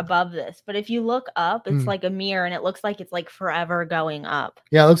picture above this, but if you look up, it's like a mirror and it looks like it's like forever going up.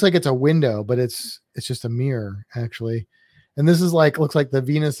 Yeah, it looks like it's a window, but it's just a mirror actually. And this is like, looks like the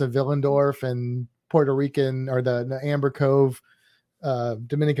Venus of Willendorf and Puerto Rican, or the Amber Cove,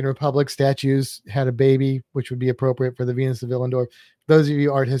 Dominican Republic statues had a baby, which would be appropriate for the Venus of Willendorf. Those of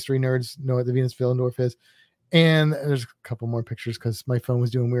you art history nerds know what the Venus of Willendorf is. And there's a couple more pictures because my phone was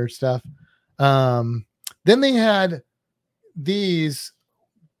doing weird stuff. Then they had these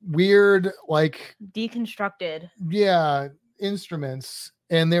weird, like, deconstructed, instruments,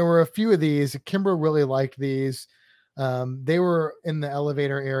 and there were a few of these. Kimber really liked these. They were in the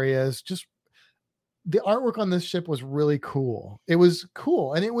elevator areas. Just the artwork on this ship was really cool. It was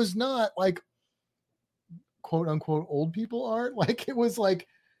cool, and it was not like quote unquote old people art. Like, it was like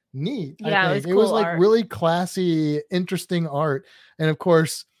neat. Yeah, it was like really classy, interesting art. And of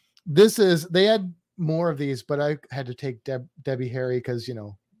course, they had more of these, but I had to take Debbie Harry because, you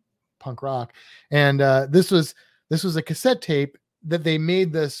know, punk rock. And this was a cassette tape that they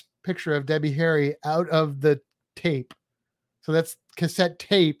made this picture of Debbie Harry out of the tape. So that's cassette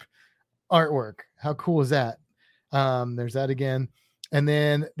tape artwork. How cool is that? There's that again. And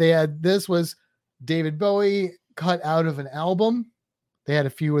then they had, this was David Bowie cut out of an album. They had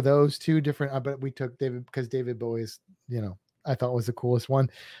a few of those too, different, but we took David because David Bowie is, you know, I thought was the coolest one.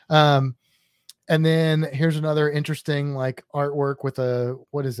 And then here's another interesting like artwork with a,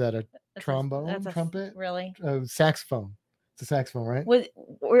 what is that? Trombone, trumpet, really? Saxophone. It's a saxophone, right?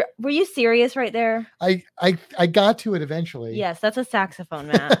 Were you serious right there? I got to it eventually. Yes, that's a saxophone,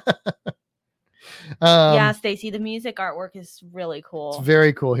 Matt. Yeah, Stacy, the music artwork is really cool. It's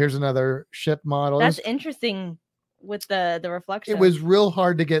very cool. Here's another ship model. That's interesting with the reflection. It was real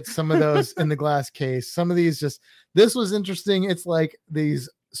hard to get some of those in the glass case. Some of these this was interesting. It's like these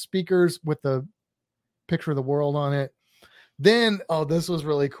speakers with the picture of the world on it. Then, this was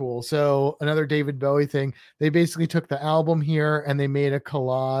really cool. So another David Bowie thing. They basically took the album here and they made a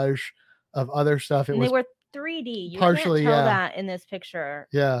collage of other stuff. They were 3D. You partially, can't tell that in this picture.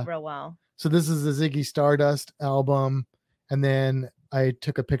 Yeah, real well. So this is the Ziggy Stardust album, and then I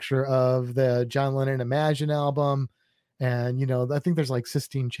took a picture of the John Lennon Imagine album, and you know, I think there's like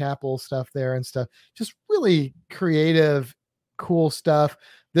Sistine Chapel stuff there and stuff. Just really creative, cool stuff.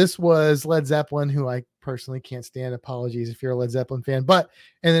 This was Led Zeppelin, who I personally can't stand. Apologies if you're a Led Zeppelin fan, and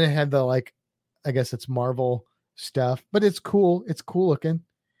then it had the, like, I guess it's Marvel stuff, but it's cool. It's cool looking.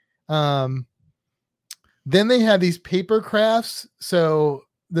 Then they had these paper crafts. So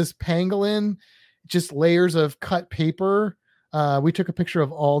this pangolin, just layers of cut paper. We took a picture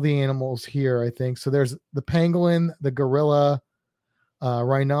of all the animals here, I think. So there's the pangolin, the gorilla,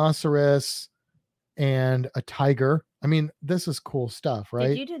 rhinoceros, and a tiger. I mean, this is cool stuff, right?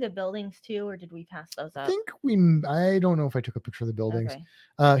 Did you do the buildings too, or did we pass those up? I don't know if I took a picture of the buildings.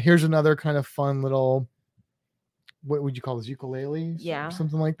 Okay. Here's another kind of fun little, what would you call this, ukulele? Yeah.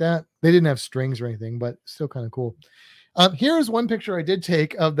 Something like that. They didn't have strings or anything, but still kind of cool. Here's one picture I did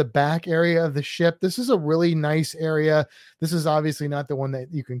take of the back area of the ship. This is a really nice area. This is obviously not the one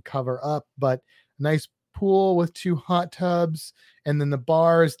that you can cover up, but nice pool with 2 hot tubs, and then the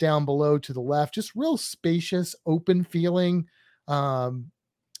bar is down below to the left. Just real spacious, open feeling. I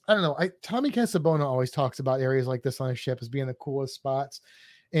don't know. Tommy Casabona always talks about areas like this on a ship as being the coolest spots,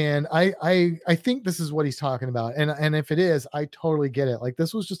 and I think this is what he's talking about. And if it is, I totally get it. Like,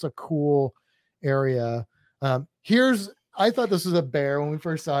 this was just a cool area. I thought this was a bear when we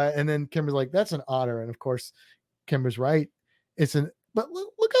first saw it, and then Kimber's like, "That's an otter," and of course, Kimber's right. But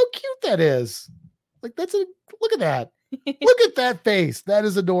look how cute that is. Like, look at that. Look at that face. That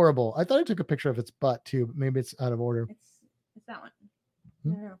is adorable. I thought I took a picture of its butt too, but maybe it's out of order. It's that one.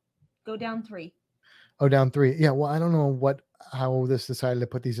 No. Go down 3. Oh, down 3. Yeah. Well, I don't know how this decided to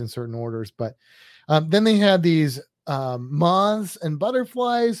put these in certain orders, but then they had these moths and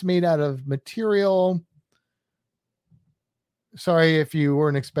butterflies made out of material. Sorry if you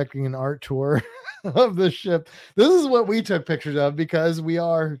weren't expecting an art tour of the ship. This is what we took pictures of because we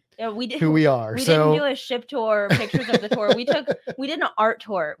are who we are. We didn't do a ship tour, pictures of the tour. We did an art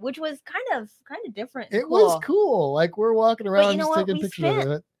tour, which was kind of different. It was cool. Like, we're walking around just taking pictures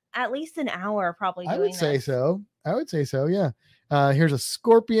of it. At least an hour probably doing I would say so. Yeah. Here's a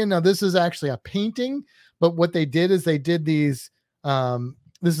scorpion. Now this is actually a painting, but what they did is they did these.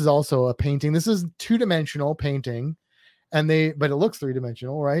 This is also a painting. This is 2-dimensional painting. But it looks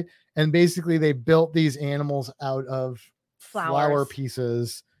 3-dimensional, right? And basically they built these animals out of flower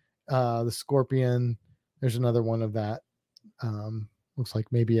pieces. The scorpion, there's another one of that. looks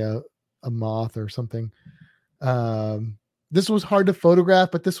like maybe a moth or something. This was hard to photograph,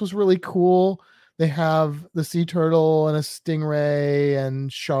 but this was really cool. They have the sea turtle and a stingray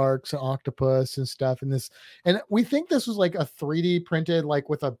and sharks and octopus and stuff in this. And we think this was like a 3D printed, like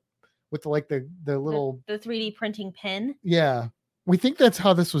with like the little the 3D printing pen. Yeah. We think that's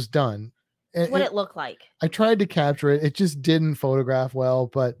how this was done. That's what it looked like. I tried to capture it. It just didn't photograph well,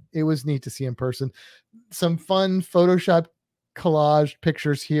 but it was neat to see in person. Some fun Photoshop collage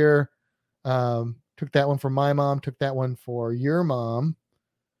pictures here. Took that one for my mom, took that one for your mom.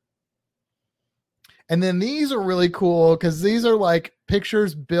 And then these are really cool because these are like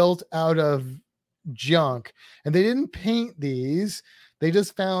pictures built out of junk. And they didn't paint these. They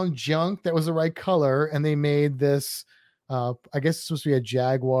just found junk that was the right color. And they made this, I guess it's supposed to be a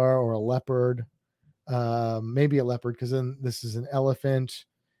jaguar or a leopard. Maybe a leopard because then this is an elephant.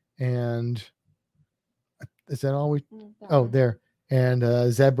 And is that all we... Oh, there. And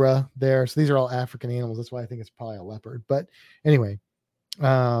zebra there. So these are all African animals. That's why I think it's probably a leopard. But anyway,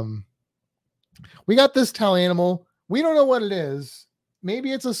 we got this towel animal. We don't know what it is.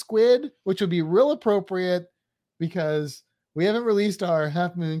 Maybe it's a squid, which would be real appropriate because we haven't released our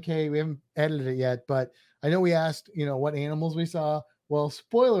Half Moon Cake. We haven't edited it yet, but I know we asked, what animals we saw. Well,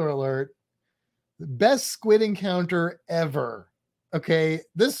 spoiler alert, best squid encounter ever. Okay.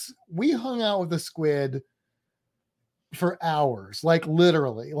 We hung out with the squid for hours, like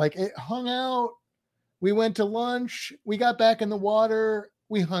literally, like it hung out. We went to lunch. We got back in the water.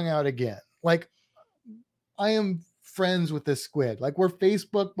 We hung out again. Like I am friends with this squid. Like we're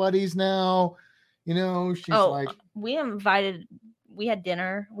Facebook buddies now. She's like, we had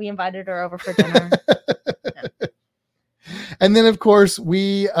dinner. We invited her over for dinner. Yeah. And then of course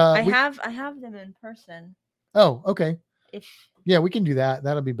I have them in person. Oh, okay. Yeah, we can do that.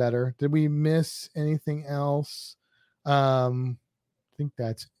 That'll be better. Did we miss anything else? I think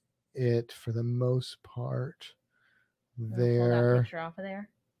that's it for the most part. There. Pull that picture off of there.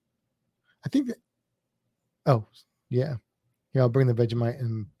 I think that. Oh, yeah. Yeah, I'll bring the Vegemite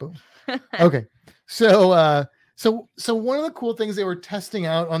and boom. Okay. So one of the cool things they were testing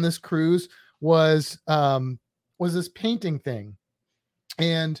out on this cruise was this painting thing.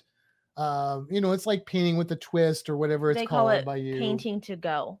 And it's like painting with a twist or whatever it's called by you. Painting to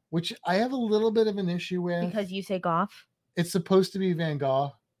go. Which I have a little bit of an issue with. Because you say Gough. It's supposed to be Van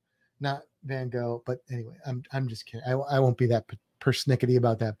Gogh, not Van Gogh. But anyway, I'm just kidding. I won't be that persnickety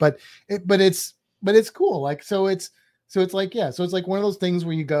about that. But it's cool. Like so it's like, yeah. So it's like one of those things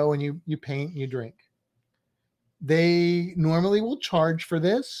where you go and you paint and you drink. They normally will charge for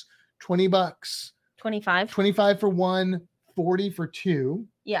this $20. 25 for one, 40 for two.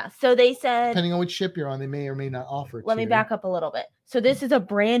 Yeah. So they said, depending on which ship you're on, they may or may not offer. Let me back up a little bit. So this is a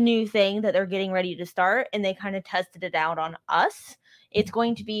brand new thing that they're getting ready to start, and they kind of tested it out on us. It's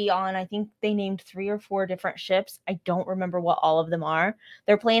going to be on, I think they named 3 or 4 different ships. I don't remember what all of them are.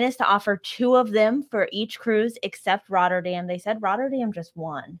 Their plan is to offer 2 of them for each cruise, except Rotterdam. They said Rotterdam just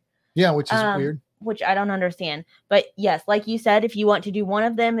won. Yeah, which is weird. Which I don't understand. But yes, like you said, if you want to do one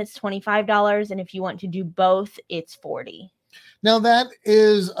of them, it's $25. And if you want to do both, it's $40. Now that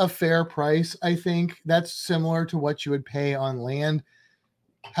is a fair price. I think that's similar to what you would pay on land.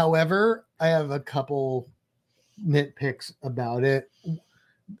 However, I have a couple nitpicks about it.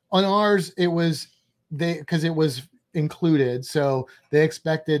 On ours, it was because it was included, so they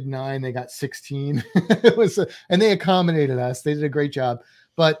expected 9, they got 16. It was, and they accommodated us. They did a great job.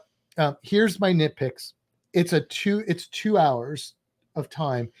 But here's my nitpicks. It's 2 hours of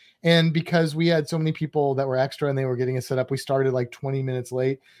time, and because we had so many people that were extra and they were getting it set up, we started like 20 minutes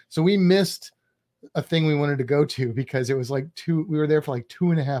late, so we missed a thing we wanted to go to because it was like we were there for like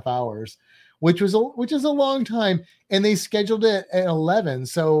 2.5 hours, which is a long time, and they scheduled it at 11,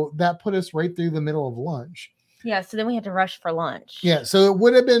 so that put us right through the middle of lunch. Yeah, so then we had to rush for lunch. Yeah, so it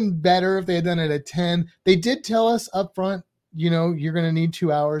would have been better if they had done it at 10. They did tell us up front, you're going to need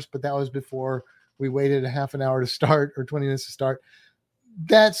 2 hours, but that was before we waited a half an hour to start or 20 minutes to start.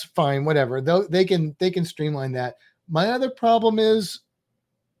 That's fine, whatever. Though they can streamline that. My other problem is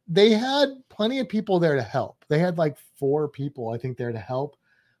they had plenty of people there to help. They had like 4 people, I think, there to help,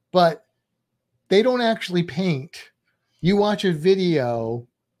 but they don't actually paint. You watch a video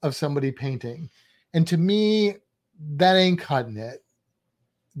of somebody painting, and to me, that ain't cutting it.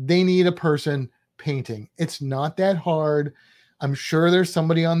 They need a person painting. It's not that hard. I'm sure there's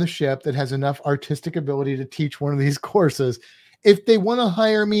somebody on the ship that has enough artistic ability to teach one of these courses. If they want to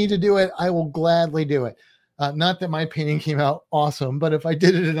hire me to do it, I will gladly do it. Not that my painting came out awesome, but if I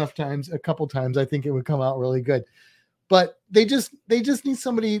did it enough times, a couple times, I think it would come out really good. But they just need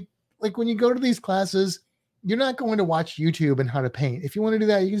somebody. Like when you go to these classes, you're not going to watch YouTube and how to paint. If you want to do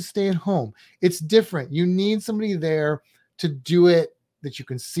that, you can stay at home. It's different. You need somebody there to do it, that you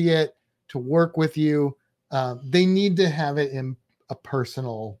can see it, to work with you. They need to have it in a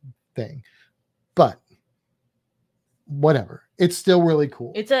personal thing, but whatever. It's still really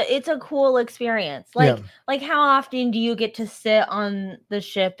cool. It's a cool experience. Like how often do you get to sit on the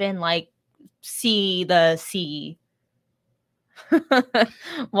ship and like see the sea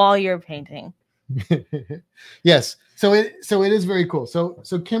while you're painting? Yes. So it is very cool. So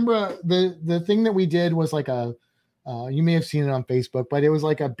Kimbra, the thing that we did was like a you may have seen it on Facebook, but it was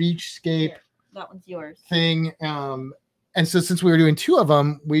like a beachscape. Here, that one's yours. Thing. And so since we were doing 2 of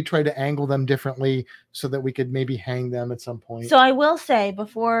them, we tried to angle them differently so that we could maybe hang them at some point. So I will say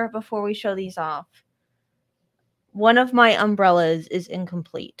before we show these off, one of my umbrellas is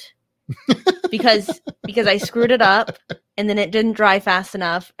incomplete because I screwed it up and then it didn't dry fast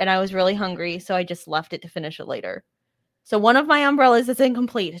enough and I was really hungry, so I just left it to finish it later. So one of my umbrellas is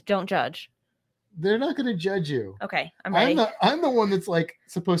incomplete. Don't judge. They're not going to judge you. Okay, I'm ready. I'm the one that's like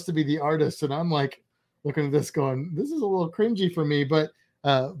supposed to be the artist, and I'm like looking at this going, this is a little cringy for me, but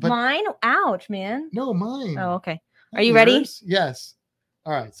mine, ouch, man. No, mine. Oh, okay. Are you ready? Yes.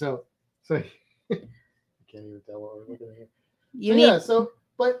 All right. So I can't even tell what we're looking at here.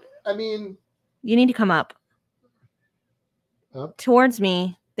 But I mean, you need to come up towards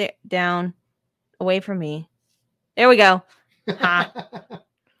me, there, down, away from me. There we go. Ha.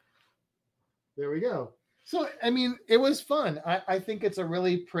 There we go. So I mean, it was fun. I think it's a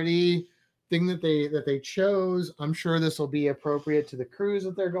really pretty thing that they chose. I'm sure this will be appropriate to the cruise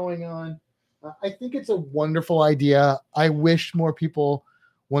that they're going on. I think it's a wonderful idea. I wish more people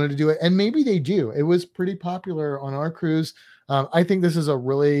wanted to do it, and maybe they do. It was pretty popular on our cruise. I think this is a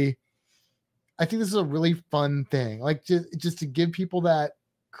really fun thing. Like just to give people that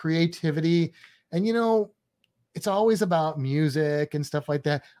creativity, and it's always about music and stuff like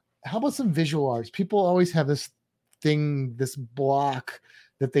that. How about some visual arts? People always have this block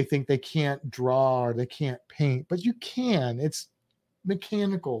that they think they can't draw or they can't paint, but you can. It's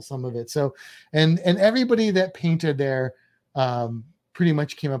mechanical, some of it. So, and everybody that painted there pretty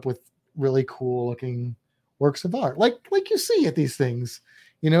much came up with really cool looking works of art, like you see at these things,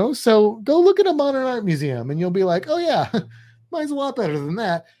 So go look at a modern art museum, and you'll be like, oh yeah, mine's a lot better than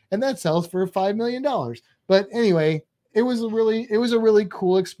that, and that sells for $5 million. But anyway, it was a really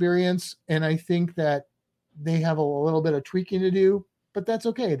cool experience, and I think that they have a little bit of tweaking to do, but that's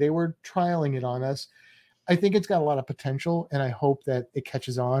okay. They were trialing it on us. I think it's got a lot of potential, and I hope that it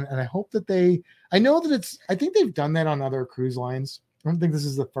catches on. And I hope that I think they've done that on other cruise lines. I don't think this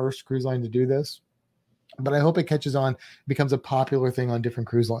is the first cruise line to do this, but I hope it catches on, becomes a popular thing on different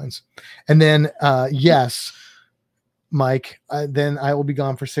cruise lines. And then, yes, Mike, then I will be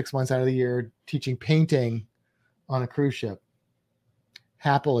gone for 6 months out of the year teaching painting on a cruise ship,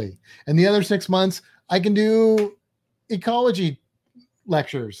 happily. And the other 6 months I can do ecology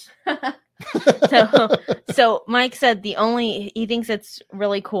lectures. So Mike said he thinks it's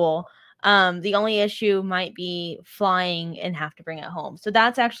really cool. The only issue might be flying and have to bring it home. So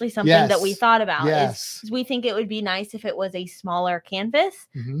that's actually something that we thought about. Yes. Is we think it would be nice if it was a smaller canvas.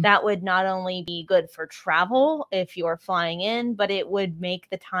 Mm-hmm. That would not only be good for travel if you're flying in, but it would make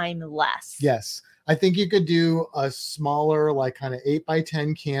the time less. Yes. I think you could do a smaller, like kind of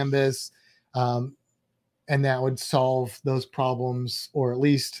 8x10 canvas, and that would solve those problems, or at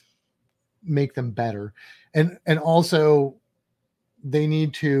least make them better. And also, they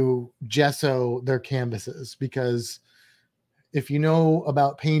need to gesso their canvases, because if you know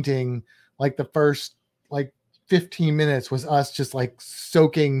about painting, like the first 15 minutes was us just like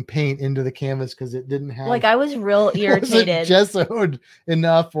soaking paint into the canvas because it didn't have, I was real irritated. Gessoed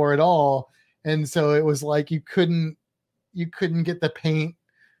enough for it all. And so it was like you couldn't get the paint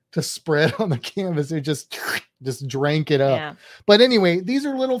to spread on the canvas. It just drank it up. Yeah. But anyway, these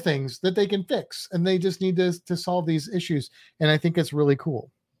are little things that they can fix, and they just need to solve these issues. And I think it's really cool.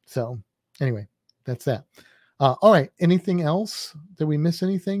 So anyway, that's that. All right. Anything else? Did we miss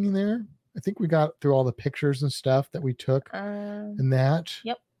anything in there? I think we got through all the pictures and stuff that we took and that.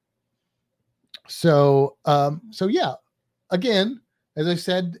 Yep. So yeah, again, as I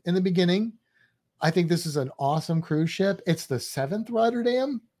said in the beginning, I think this is an awesome cruise ship. It's the 7th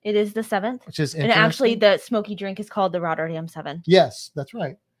Rotterdam. It is the 7th. Which is interesting. And actually the smoky drink is called the Rotterdam 7. Yes, that's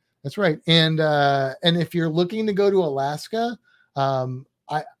right. That's right. And if you're looking to go to Alaska,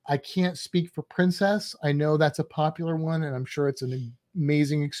 I can't speak for Princess. I know that's a popular one, and I'm sure it's an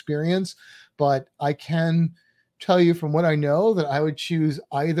amazing experience, but I can tell you from what I know that I would choose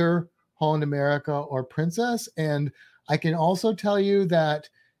either Holland America or Princess. And I can also tell you that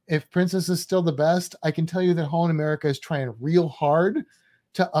if Princess is still the best, I can tell you that Holland America is trying real hard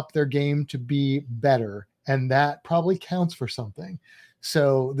to up their game to be better. And that probably counts for something.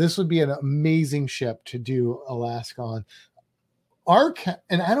 So this would be an amazing ship to do Alaska on.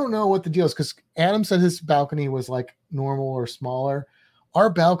 And I don't know what the deal is, because Adam said his balcony was like normal or smaller. Our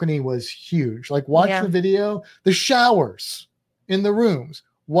balcony was huge. Like, watch the video, the showers in the rooms,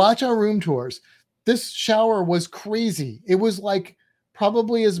 watch our room tours. This shower was crazy. It was like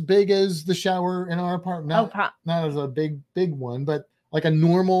probably as big as the shower in our apartment. Not as a big one, but like a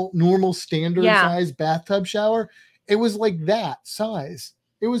normal standard size bathtub shower. It was like that size.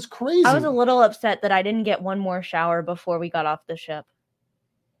 It was crazy. I was a little upset that I didn't get one more shower before we got off the ship.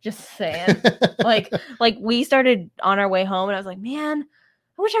 Just saying. like we started on our way home and I was like, man,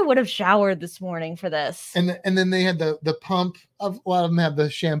 I wish I would have showered this morning for this. And then they had the pump. A lot of them have the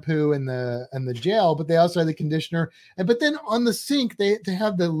shampoo and the gel, but they also had the conditioner. But then on the sink, they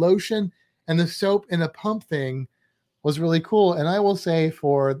have the lotion and the soap in a pump thing. Was really cool. And I will say,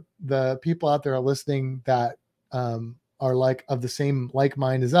 for the people out there listening that are like of the same like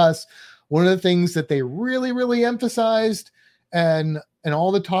mind as us, one of the things that they really, really emphasized, and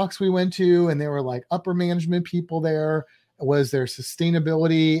all the talks we went to, and they were like upper management people there, was their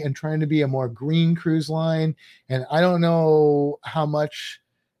sustainability and trying to be a more green cruise line. And I don't know how much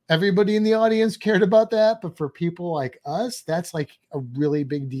everybody in the audience cared about that, but for people like us, that's like a really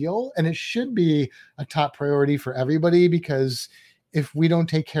big deal. And it should be a top priority for everybody, because if we don't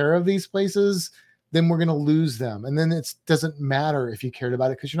take care of these places, then we're going to lose them. And then it doesn't matter if you cared about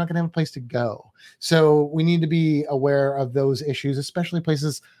it, because you're not going to have a place to go. So we need to be aware of those issues, especially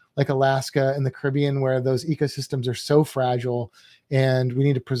places like Alaska and the Caribbean, where those ecosystems are so fragile and we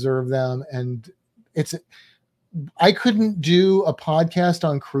need to preserve them. And I couldn't do a podcast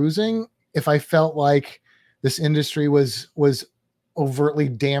on cruising if I felt like this industry was overtly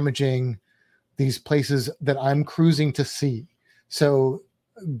damaging these places that I'm cruising to see. So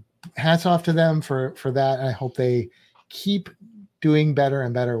hats off to them for that. And I hope they keep doing better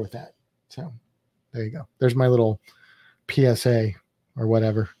and better with that. So there you go. There's my little PSA or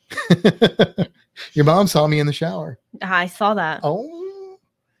whatever. Your mom saw me in the shower. I saw that. Oh,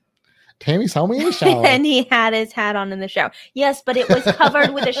 Tammy saw me in the shower. And he had his hat on in the shower. Yes, but it was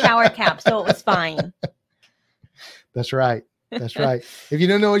covered with a shower cap, so it was fine. That's right. That's right. If you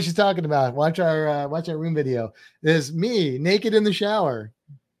don't know what she's talking about, watch our room video. There's me naked in the shower.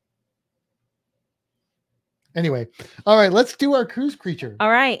 Anyway, all right, let's do our cruise creature. All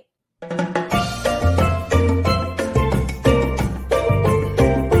right.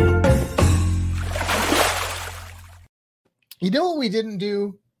 You know what we didn't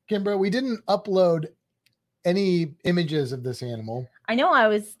do, Kimbra? We didn't upload any images of this animal. I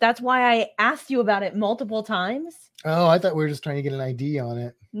know. That's why I asked you about it multiple times. Oh, I thought we were just trying to get an ID on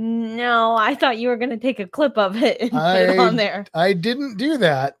it. No, I thought you were going to take a clip of it and put it on there. I didn't do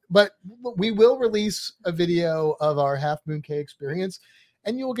that, but we will release a video of our Half Moon Cay experience,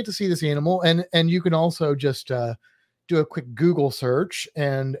 and you will get to see this animal. And you can also just do a quick Google search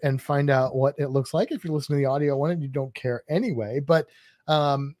and find out what it looks like. If you're listening to the audio one and you don't care anyway, but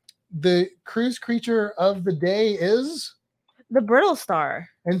the cruise creature of the day is the brittle star,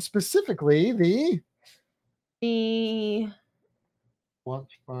 and specifically the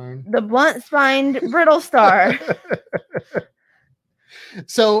blunt-spined brittle star.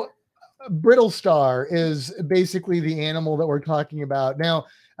 So brittle star is basically the animal that we're talking about. Now,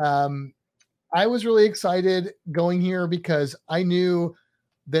 I was really excited going here because I knew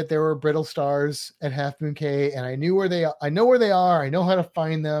that there were brittle stars at Half Moon Cay, and I knew where they are. I know where they are. I know how to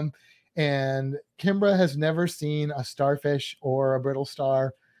find them. And Kimbra has never seen a starfish or a brittle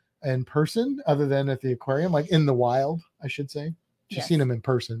star in person, other than at the aquarium, like in the wild, I should say. She's seen them in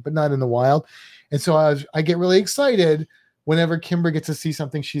person, but not in the wild. And so I get really excited whenever Kimbra gets to see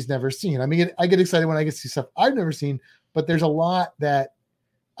something she's never seen. I mean, I get excited when I get to see stuff I've never seen, but there's a lot that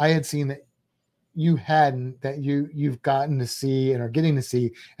I had seen that you hadn't, that you've gotten to see and are getting to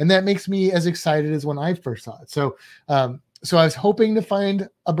see. And that makes me as excited as when I first saw it. So I was hoping to find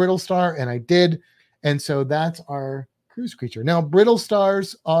a brittle star, and I did. And so that's our cruise creature. Now, brittle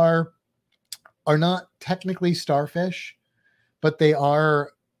stars are not technically starfish, but they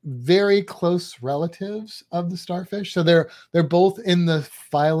are very close relatives of the starfish. So they're both in the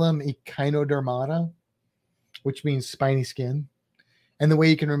phylum Echinodermata, which means spiny skin. And the way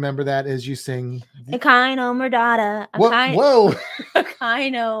you can remember that is you sing Echinodermata. Whoa.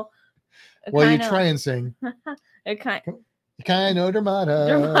 Echino. Well, you try and sing.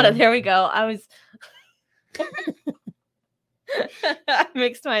 Echinodermata. There we go. I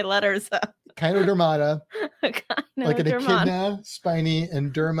mixed my letters up. Kynodermata, like an echidna, spiny,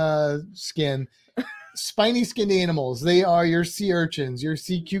 and derma skin. Spiny skinned animals. They are your sea urchins, your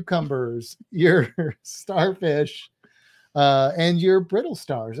sea cucumbers, your starfish, and your brittle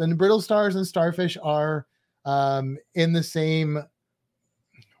stars. And brittle stars and starfish are in the same,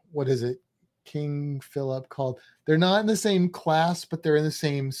 what is it? King Philip called. They're not in the same class, but they're in the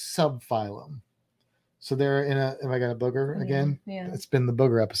same subphylum. So they're in a. Have I got a booger again? Yeah. It's been the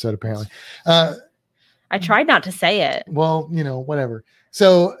booger episode apparently. I tried not to say it. Well, whatever.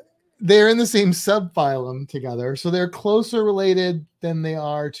 So they're in the same subphylum together, so they're closer related than they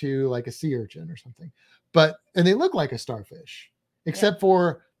are to like a sea urchin or something. And they look like a starfish, except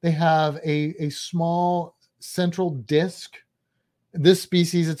for they have a small central disc. This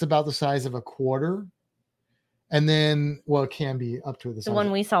species, it's about the size of a quarter. And then, well, it can be up to the size. The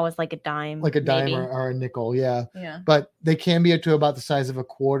one we saw was like a dime. Like a dime or a nickel, yeah. Yeah. But they can be up to about the size of a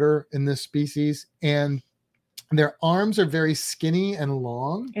quarter in this species. And their arms are very skinny and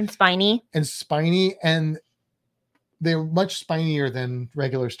long. And spiny. And they're much spinier than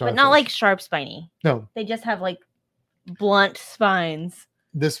regular starfish. But not like sharp spiny. No. They just have like blunt spines.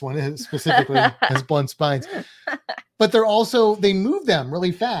 This one is specifically has blunt spines. But they move them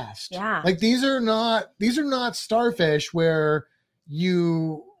really fast. Yeah. Like these are not starfish where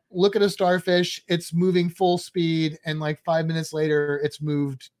you look at a starfish, it's moving full speed, and like 5 minutes later, it's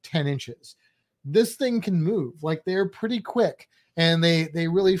moved 10 inches. This thing can move. Like they're pretty quick, and they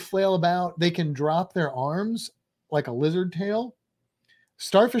really flail about. They can drop their arms like a lizard tail.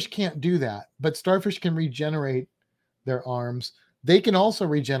 Starfish can't do that, but starfish can regenerate their arms. They can also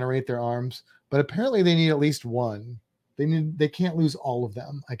regenerate their arms, but apparently they need at least one. They can't lose all of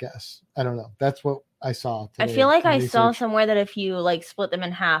them, I guess. I don't know. That's what I saw today. I feel like I saw somewhere that if you like split them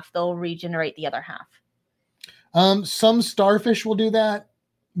in half, they'll regenerate the other half. Some starfish will do that.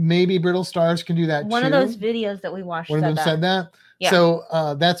 Maybe brittle stars can do that One too. of those videos that we watched One of them said that. Yeah.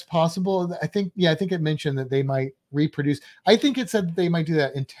 So that's possible. I think it mentioned that they might reproduce. I think it said that they might do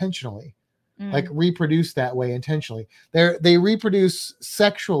that intentionally. Like reproduce that way intentionally. They reproduce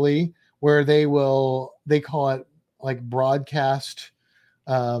sexually, where they call it like broadcast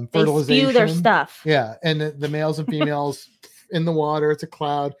fertilization. They spew their stuff. Yeah, and the males and females in the water. It's a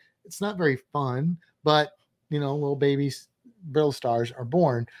cloud. It's not very fun, but little babies, brittle stars are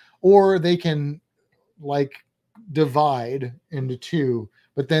born, or they can like divide into two,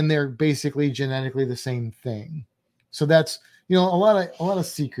 but then they're basically genetically the same thing. So that's a lot of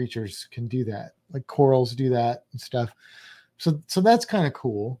sea creatures can do that. Like corals do that and stuff. So that's kind of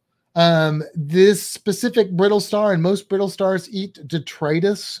cool. This specific brittle star, and most brittle stars eat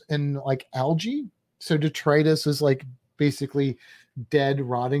detritus and like algae. So detritus is like basically dead,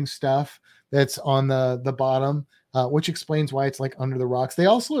 rotting stuff that's on the bottom, which explains why it's like under the rocks. They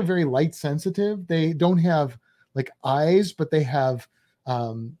also are very light sensitive. They don't have like eyes, but they have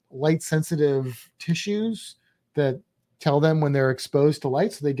light sensitive tissues that tell them when they're exposed to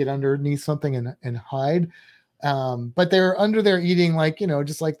light, so they get underneath something and hide. But they're under there eating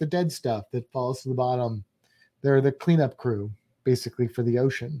just like the dead stuff that falls to the bottom. They're the cleanup crew, basically, for the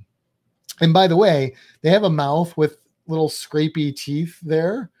ocean. And by the way, they have a mouth with little scrapey teeth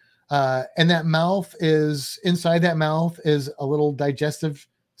there. And that mouth inside that mouth is a little digestive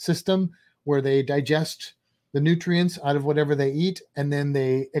system where they digest the nutrients out of whatever they eat, and then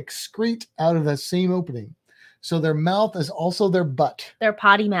they excrete out of the same opening. So their mouth is also their butt. They're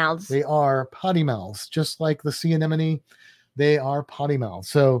potty mouths. They are potty mouths, just like the sea anemone. They are potty mouths.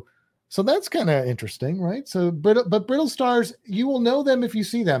 So that's kind of interesting, right? So brittle stars, you will know them if you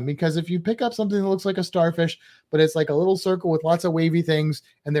see them, because if you pick up something that looks like a starfish, but it's like a little circle with lots of wavy things,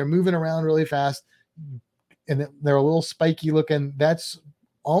 and they're moving around really fast, and they're a little spiky looking, that's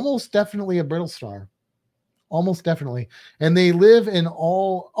almost definitely a brittle star. Almost definitely. And they live in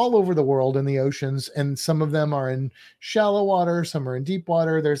all over the world in the oceans. And some of them are in shallow water. Some are in deep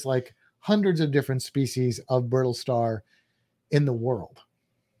water. There's like hundreds of different species of brittle star in the world.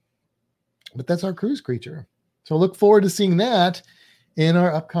 But that's our cruise creature. So look forward to seeing that in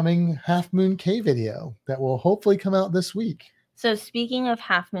our upcoming Half Moon Cay video that will hopefully come out this week. So speaking of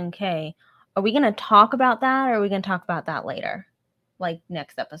Half Moon Cay, are we going to talk about that, or are we going to talk about that later? Like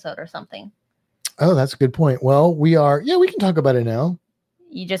next episode or something? Oh, that's a good point. Well, we can talk about it now.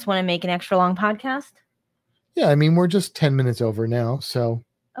 You just want to make an extra long podcast? Yeah, I mean, we're just 10 minutes over now, so.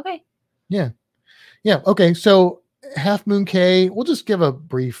 Okay. Yeah. Okay. So Half Moon Cay, we'll just give a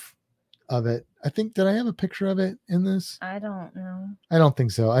brief of it. Did I have a picture of it in this? I don't know. I don't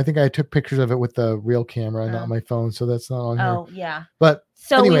think so. I think I took pictures of it with the real camera, not my phone, so that's not on here. Oh, yeah. But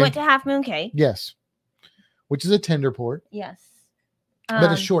so anyway, we went to Half Moon Cay. Yes. Which is a tender port. Yes.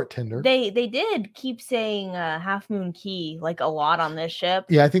 but a short tender. They did keep saying Half Moon Cay like a lot on this ship.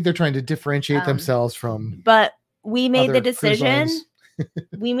 Yeah, I think they're trying to differentiate themselves from. But we made the decision. lines.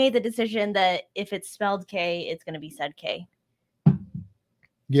 We made the decision that if it's spelled K, it's going to be said K.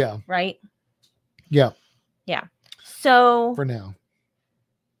 Yeah. Right. Yeah. Yeah. So for now.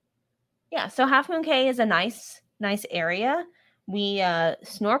 Yeah. So Half Moon Cay is a nice area. We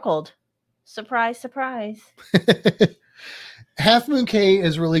snorkeled. Surprise, surprise. Half Moon Cay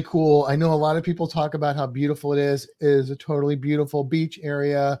is really cool. I know a lot of people talk about how beautiful it is. It is a totally beautiful beach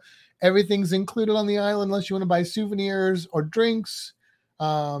area. Everything's included on the island unless you want to buy souvenirs or drinks.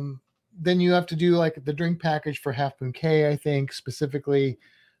 Then you have to do like the drink package for Half Moon Cay, I think specifically.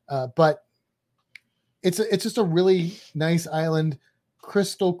 But it's just a really nice island,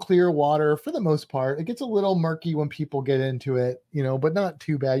 crystal clear water for the most part. It gets a little murky when people get into it, but not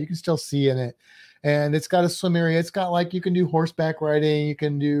too bad. You can still see in it. And it's got a swim area. It's got like, you can do horseback riding, you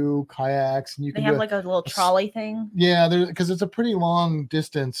can do kayaks, and they have like a little trolley thing. Yeah, because it's a pretty long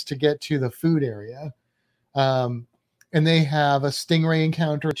distance to get to the food area. And they have a stingray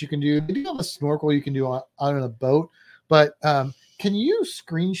encounter that you can do. They do have a snorkel you can do out on a boat. But can you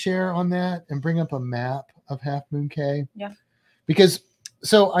screen share on that and bring up a map of Half Moon Cay? Yeah. Because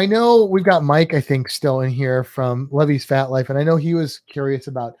so I know we've got Mike, I think, still in here from Levy's Fat Life, and I know he was curious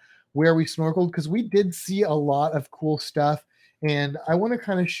about where we snorkeled because we did see a lot of cool stuff, and I want to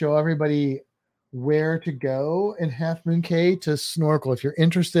kind of show everybody where to go in Half Moon Cay to snorkel. If you're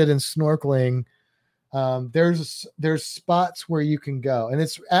interested in snorkeling, there's spots where you can go, and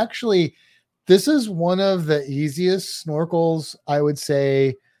it's actually, this is one of the easiest snorkels I would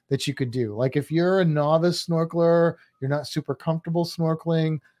say that you could do. Like if you're a novice snorkeler, you're not super comfortable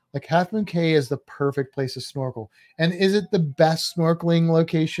snorkeling, like Half Moon Cay is the perfect place to snorkel. And is it the best snorkeling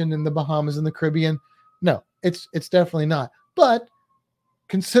location in the Bahamas and the Caribbean? No, it's definitely not. But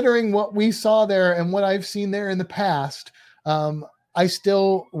considering what we saw there and what I've seen there in the past, I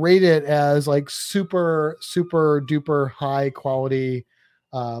still rate it as like super, super duper high quality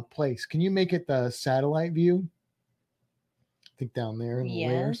place. Can you make it the satellite view? I think down there in the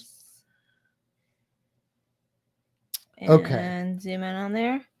layers. Okay. And zoom in on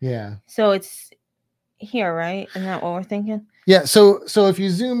there. Yeah. So it's here, right? Isn't that what we're thinking? Yeah. So if you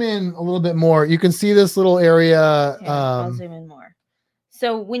zoom in a little bit more, you can see this little area. I'll zoom in more.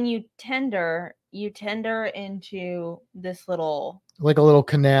 So when you tender into this little, like a little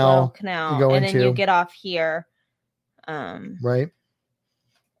canal, you go and into. Then you get off here. Right.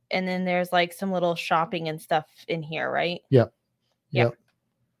 And then there's like some little shopping and stuff in here, right? Yep.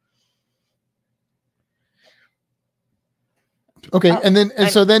 Okay,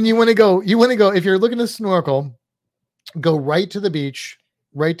 so then you want to go, if you're looking to snorkel, go right to the beach,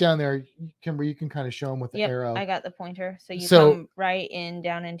 right down there. You can kind of show them with the arrow. I got the pointer. So you come right in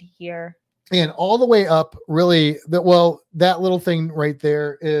down into here. And all the way up, really, that little thing right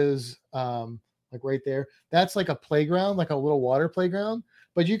there is like right there. That's like a playground, like a little water playground,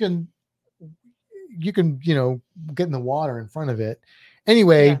 but you can get in the water in front of it.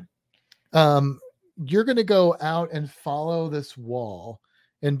 Anyway, you're going to go out and follow this wall.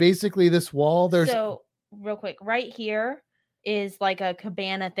 And basically this wall, so real quick, right here is like a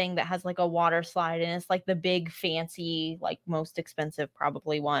cabana thing that has like a water slide, and it's like the big fancy, like most expensive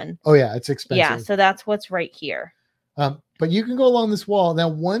probably one. Oh yeah, it's expensive. Yeah, so that's what's right here. But you can go along this wall. Now,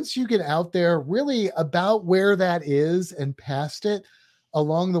 once you get out there, really about where that is and past it,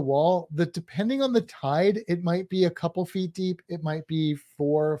 along the wall, depending on the tide, it might be a couple feet deep. It might be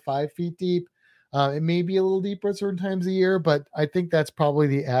 4 or 5 feet deep. It may be a little deeper at certain times of the year, but I think that's probably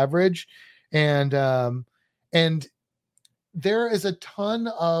the average. And there are a ton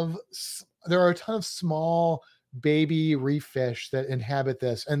of small baby reef fish that inhabit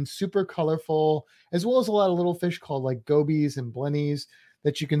this, and super colorful, as well as a lot of little fish called like gobies and blennies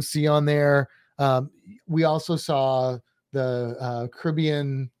that you can see on there. We also saw the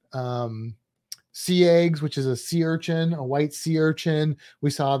Caribbean sea eggs, which is a sea urchin, a white sea urchin. We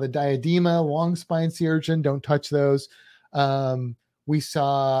saw the diadema, long spine sea urchin. Don't touch those. We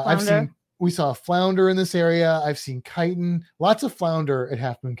saw flounder in this area. I've seen chitin, lots of flounder at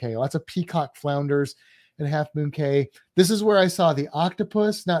Half Moon Cay, lots of peacock flounders at Half Moon Cay. This is where I saw the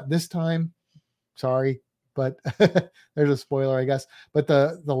octopus, not this time. Sorry, but there's a spoiler, I guess. But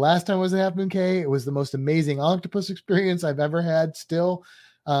the last time I was at Half Moon Cay, it was the most amazing octopus experience I've ever had still.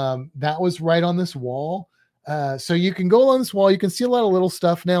 That was right on this wall. So you can go along this wall. You can see a lot of little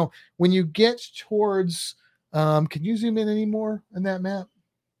stuff. Now, when you get towards, can you zoom in any more on that map?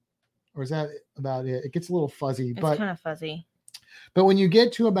 Or is that about it? It gets a little fuzzy. It's kind of fuzzy. But when you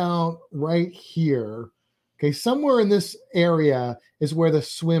get to about right here, Okay, somewhere in this area is where the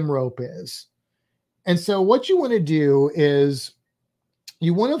swim rope is. And so what you want to do is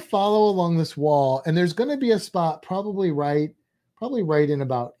you want to follow along this wall, and there's going to be a spot probably right in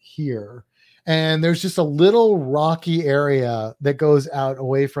about here. And there's just a little rocky area that goes out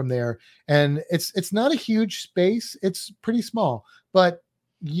away from there. And it's not a huge space. It's pretty small, but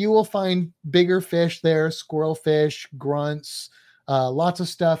you will find bigger fish there, squirrelfish, grunts, lots of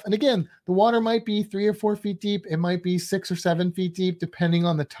stuff. And again, the water might be 3 or 4 feet deep. It might be 6 or 7 feet deep, depending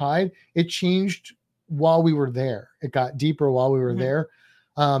on the tide. It changed while we were there. It got deeper while we were there.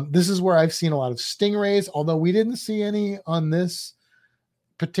 This is where I've seen a lot of stingrays, although we didn't see any on this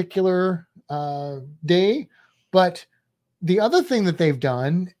particular day. But the other thing that they've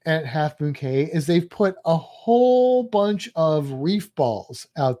done at Half Moon Cay is they've put a whole bunch of reef balls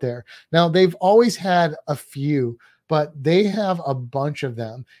out there. Now, they've always had a few, but they have a bunch of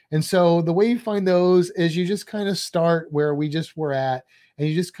them. And so the way you find those is you just kind of start where we just were at, and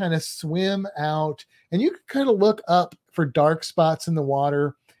you just kind of swim out, and you can kind of look up for dark spots in the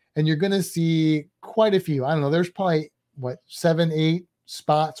water, and you're going to see quite a few. I don't know. There's probably 7, 8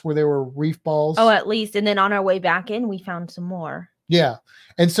 spots where there were reef balls. Oh, at least. And then on our way back in, we found some more. Yeah.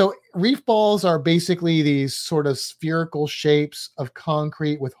 And so reef balls are basically these sort of spherical shapes of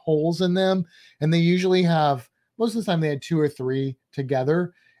concrete with holes in them. And they usually have, most of the time they had 2 or 3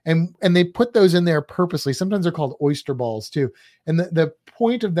 together. And they put those in there purposely. Sometimes they're called oyster balls too. And the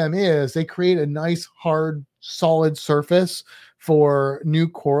point of them is they create a nice, hard, solid surface for new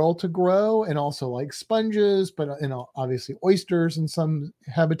coral to grow, and also like sponges, but obviously oysters in some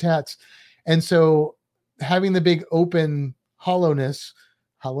habitats. And so having the big open hollowness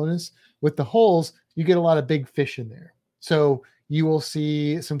with the holes, you get a lot of big fish in there. So you will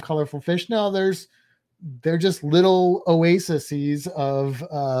see some colorful fish. Now they're just little oases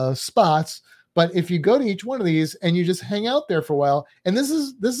of spots. But if you go to each one of these and you just hang out there for a while, and this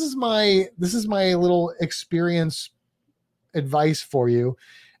is my little experience advice for you.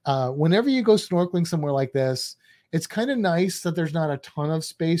 Whenever you go snorkeling somewhere like this, it's kind of nice that there's not a ton of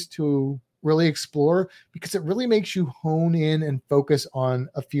space to really explore, because it really makes you hone in and focus on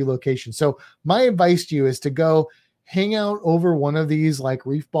a few locations. So my advice to you is to go hang out over one of these like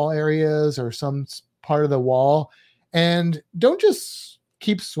reef ball areas or some part of the wall, and don't just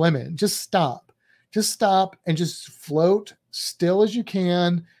keep swimming. Just stop and just float still as you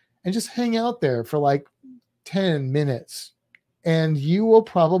can, and just hang out there for like 10 minutes. And you will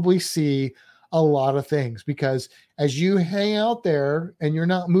probably see a lot of things, because as you hang out there and you're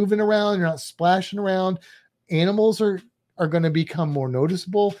not moving around, you're not splashing around, animals are going to become more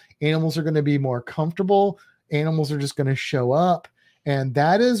noticeable. Animals are going to be more comfortable. Animals are just going to show up. And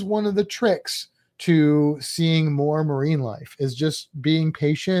that is one of the tricks to seeing more marine life, is just being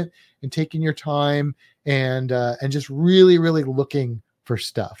patient and taking your time and just really, really looking for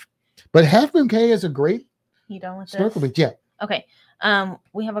stuff. But Half Moon Cay is a great snorkel beach. Yeah. Okay.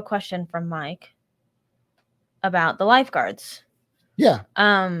 We have a question from Mike about the lifeguards. Yeah.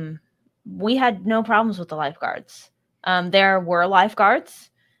 We had no problems with the lifeguards. There were lifeguards.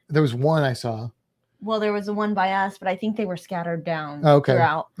 There was one I saw. Well, there was the one by us, but I think they were scattered down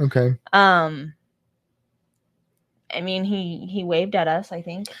throughout. Okay. I mean, he waved at us, I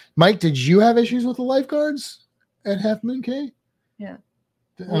think. Mike, did you have issues with the lifeguards at Half Moon Cay? Yeah.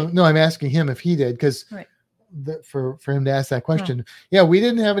 No, I'm asking him if he did, because for him to ask that question. Yeah, we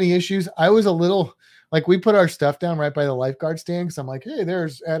didn't have any issues. I was a little like, we put our stuff down right by the lifeguard stand, because I'm like, hey,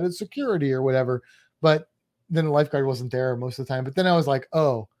 there's added security or whatever. But then the lifeguard wasn't there most of the time. But then I was like,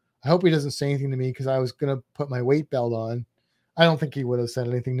 oh, I hope he doesn't say anything to me, because I was going to put my weight belt on. I don't think he would have said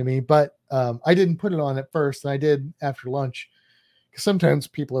anything to me, but I didn't put it on at first, and I did after lunch. Sometimes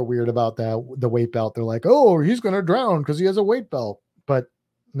people are weird about the weight belt. They're like, oh, he's going to drown because he has a weight belt. But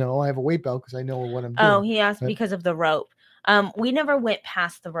no, I have a weight belt because I know what I'm doing. Oh, he asked because of the rope. We never went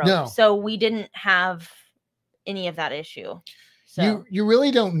past the rope. No. So we didn't have any of that issue. So you really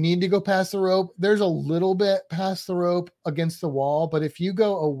don't need to go past the rope. There's a little bit past the rope against the wall, but if you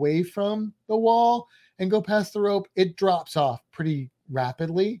go away from the wall and go past the rope, it drops off pretty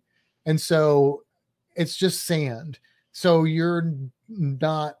rapidly. And so it's just sand. So you're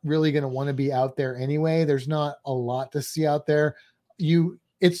not really going to want to be out there anyway. There's not a lot to see out there.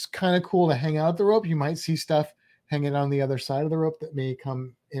 It's kind of cool to hang out the rope. You might see stuff hanging on the other side of the rope that may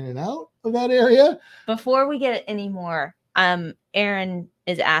come in and out of that area. Before we get any more, Aaron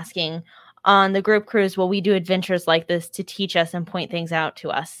is asking, on the group cruise, will we do adventures like this to teach us and point things out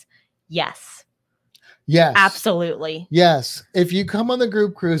to us? Yes. Yes. Absolutely. Yes. If you come on the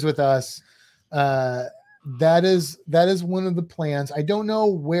group cruise with us, that is one of the plans. I don't know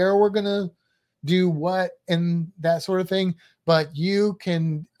where we're going to do what and that sort of thing, but you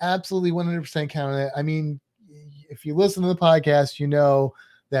can absolutely 100% count on it. I mean, if you listen to the podcast, you know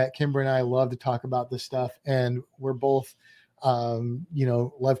that Kimber and I love to talk about this stuff, and we're both,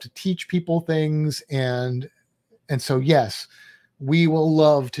 love to teach people things. And so, yes, we will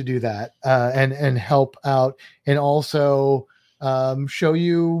love to do that and help out, and also show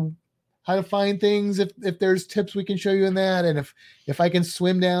you how to find things if there's tips we can show you in that. And if I can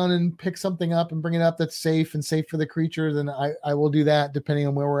swim down and pick something up and bring it up that's safe for the creature, then I will do that depending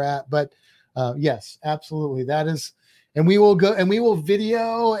on where we're at. But yes, absolutely. That is, and we will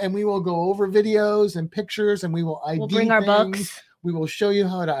video, and we will go over videos and pictures, and we will ID. We'll bring our things. books. We will show you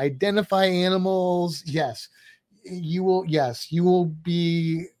how to identify animals. Yes, you will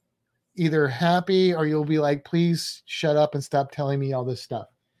be either happy or you'll be like, please shut up and stop telling me all this stuff.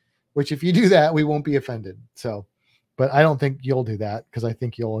 Which, if you do that, we won't be offended. So, but I don't think you'll do that, because I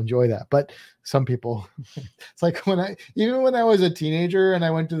think you'll enjoy that. But some people, it's like when I was a teenager and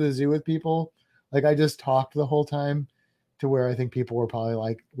I went to the zoo with people, like I just talked the whole time, to where I think people were probably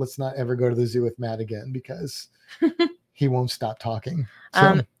like, let's not ever go to the zoo with Matt again, because he won't stop talking.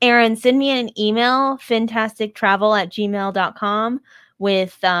 So, Aaron, send me an email, fantastictravel@gmail.com,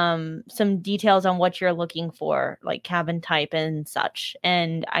 with some details on what you're looking for, like cabin type and such,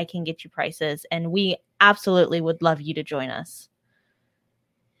 and I can get you prices, and we absolutely would love you to join us.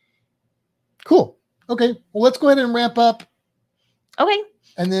 Cool. Okay, well, let's go ahead and wrap up. Okay.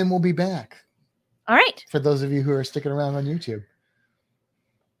 And then we'll be back. All right. For those of you who are sticking around on YouTube.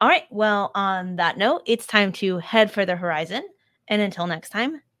 All right. Well, on that note, it's time to head for the horizon. And until next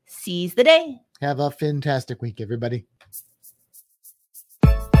time, seize the day. Have a fantastic week, everybody.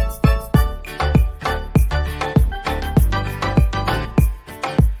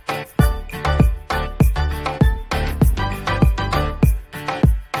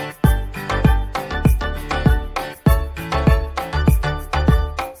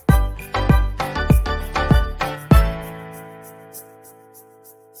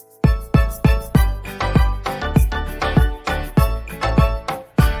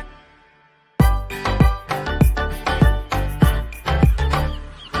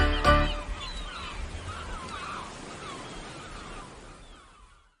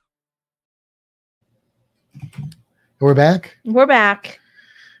 We're back? We're back.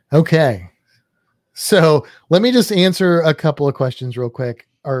 Okay. So let me just answer a couple of questions real quick,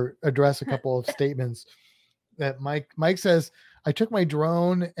 or address a couple of statements that Mike says. I took my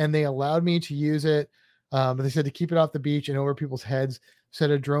drone and they allowed me to use it. But they said to keep it off the beach and over people's heads.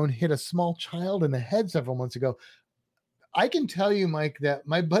 Said a drone hit a small child in the head several months ago. I can tell you, Mike, that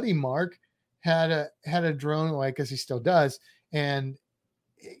my buddy Mark had a drone, well, I guess he still does. And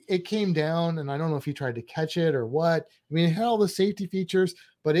it came down, and I don't know if he tried to catch it or what. I mean, it had all the safety features,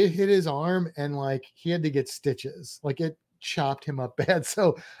 but it hit his arm, and like he had to get stitches. Like it chopped him up bad.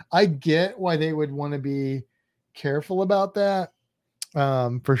 So I get why they would want to be careful about that,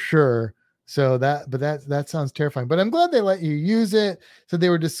 for sure. So that sounds terrifying. But I'm glad they let you use it. So they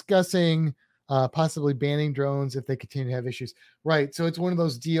were discussing possibly banning drones if they continue to have issues. Right. So it's one of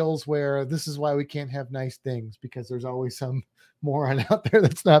those deals where this is why we can't have nice things, because there's always some moron out there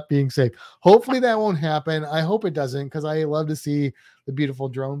that's not being safe. Hopefully that won't happen. I hope it doesn't, because I love to see the beautiful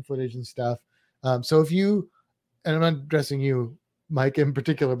drone footage and stuff. So if you, and I'm not addressing you, Mike, in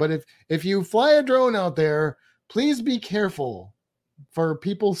particular, but if you fly a drone out there, please be careful for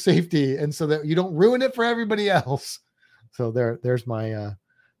people's safety, and so that you don't ruin it for everybody else. So there's my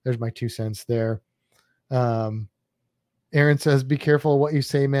 2 cents there. Aaron says, be careful what you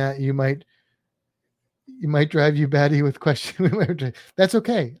say, Matt. You might drive you batty with questions. That's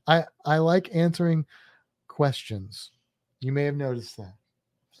okay. I like answering questions. You may have noticed that.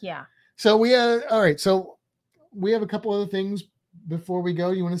 Yeah. So all right. So we have a couple other things before we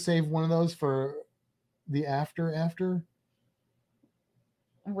go. You want to save one of those for the after?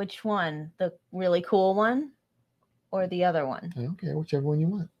 Which one? The really cool one or the other one? I don't care. Whichever one you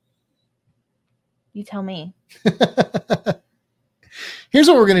want. You tell me. Here's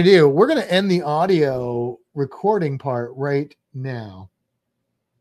what we're going to do. We're going to end the audio recording part right now.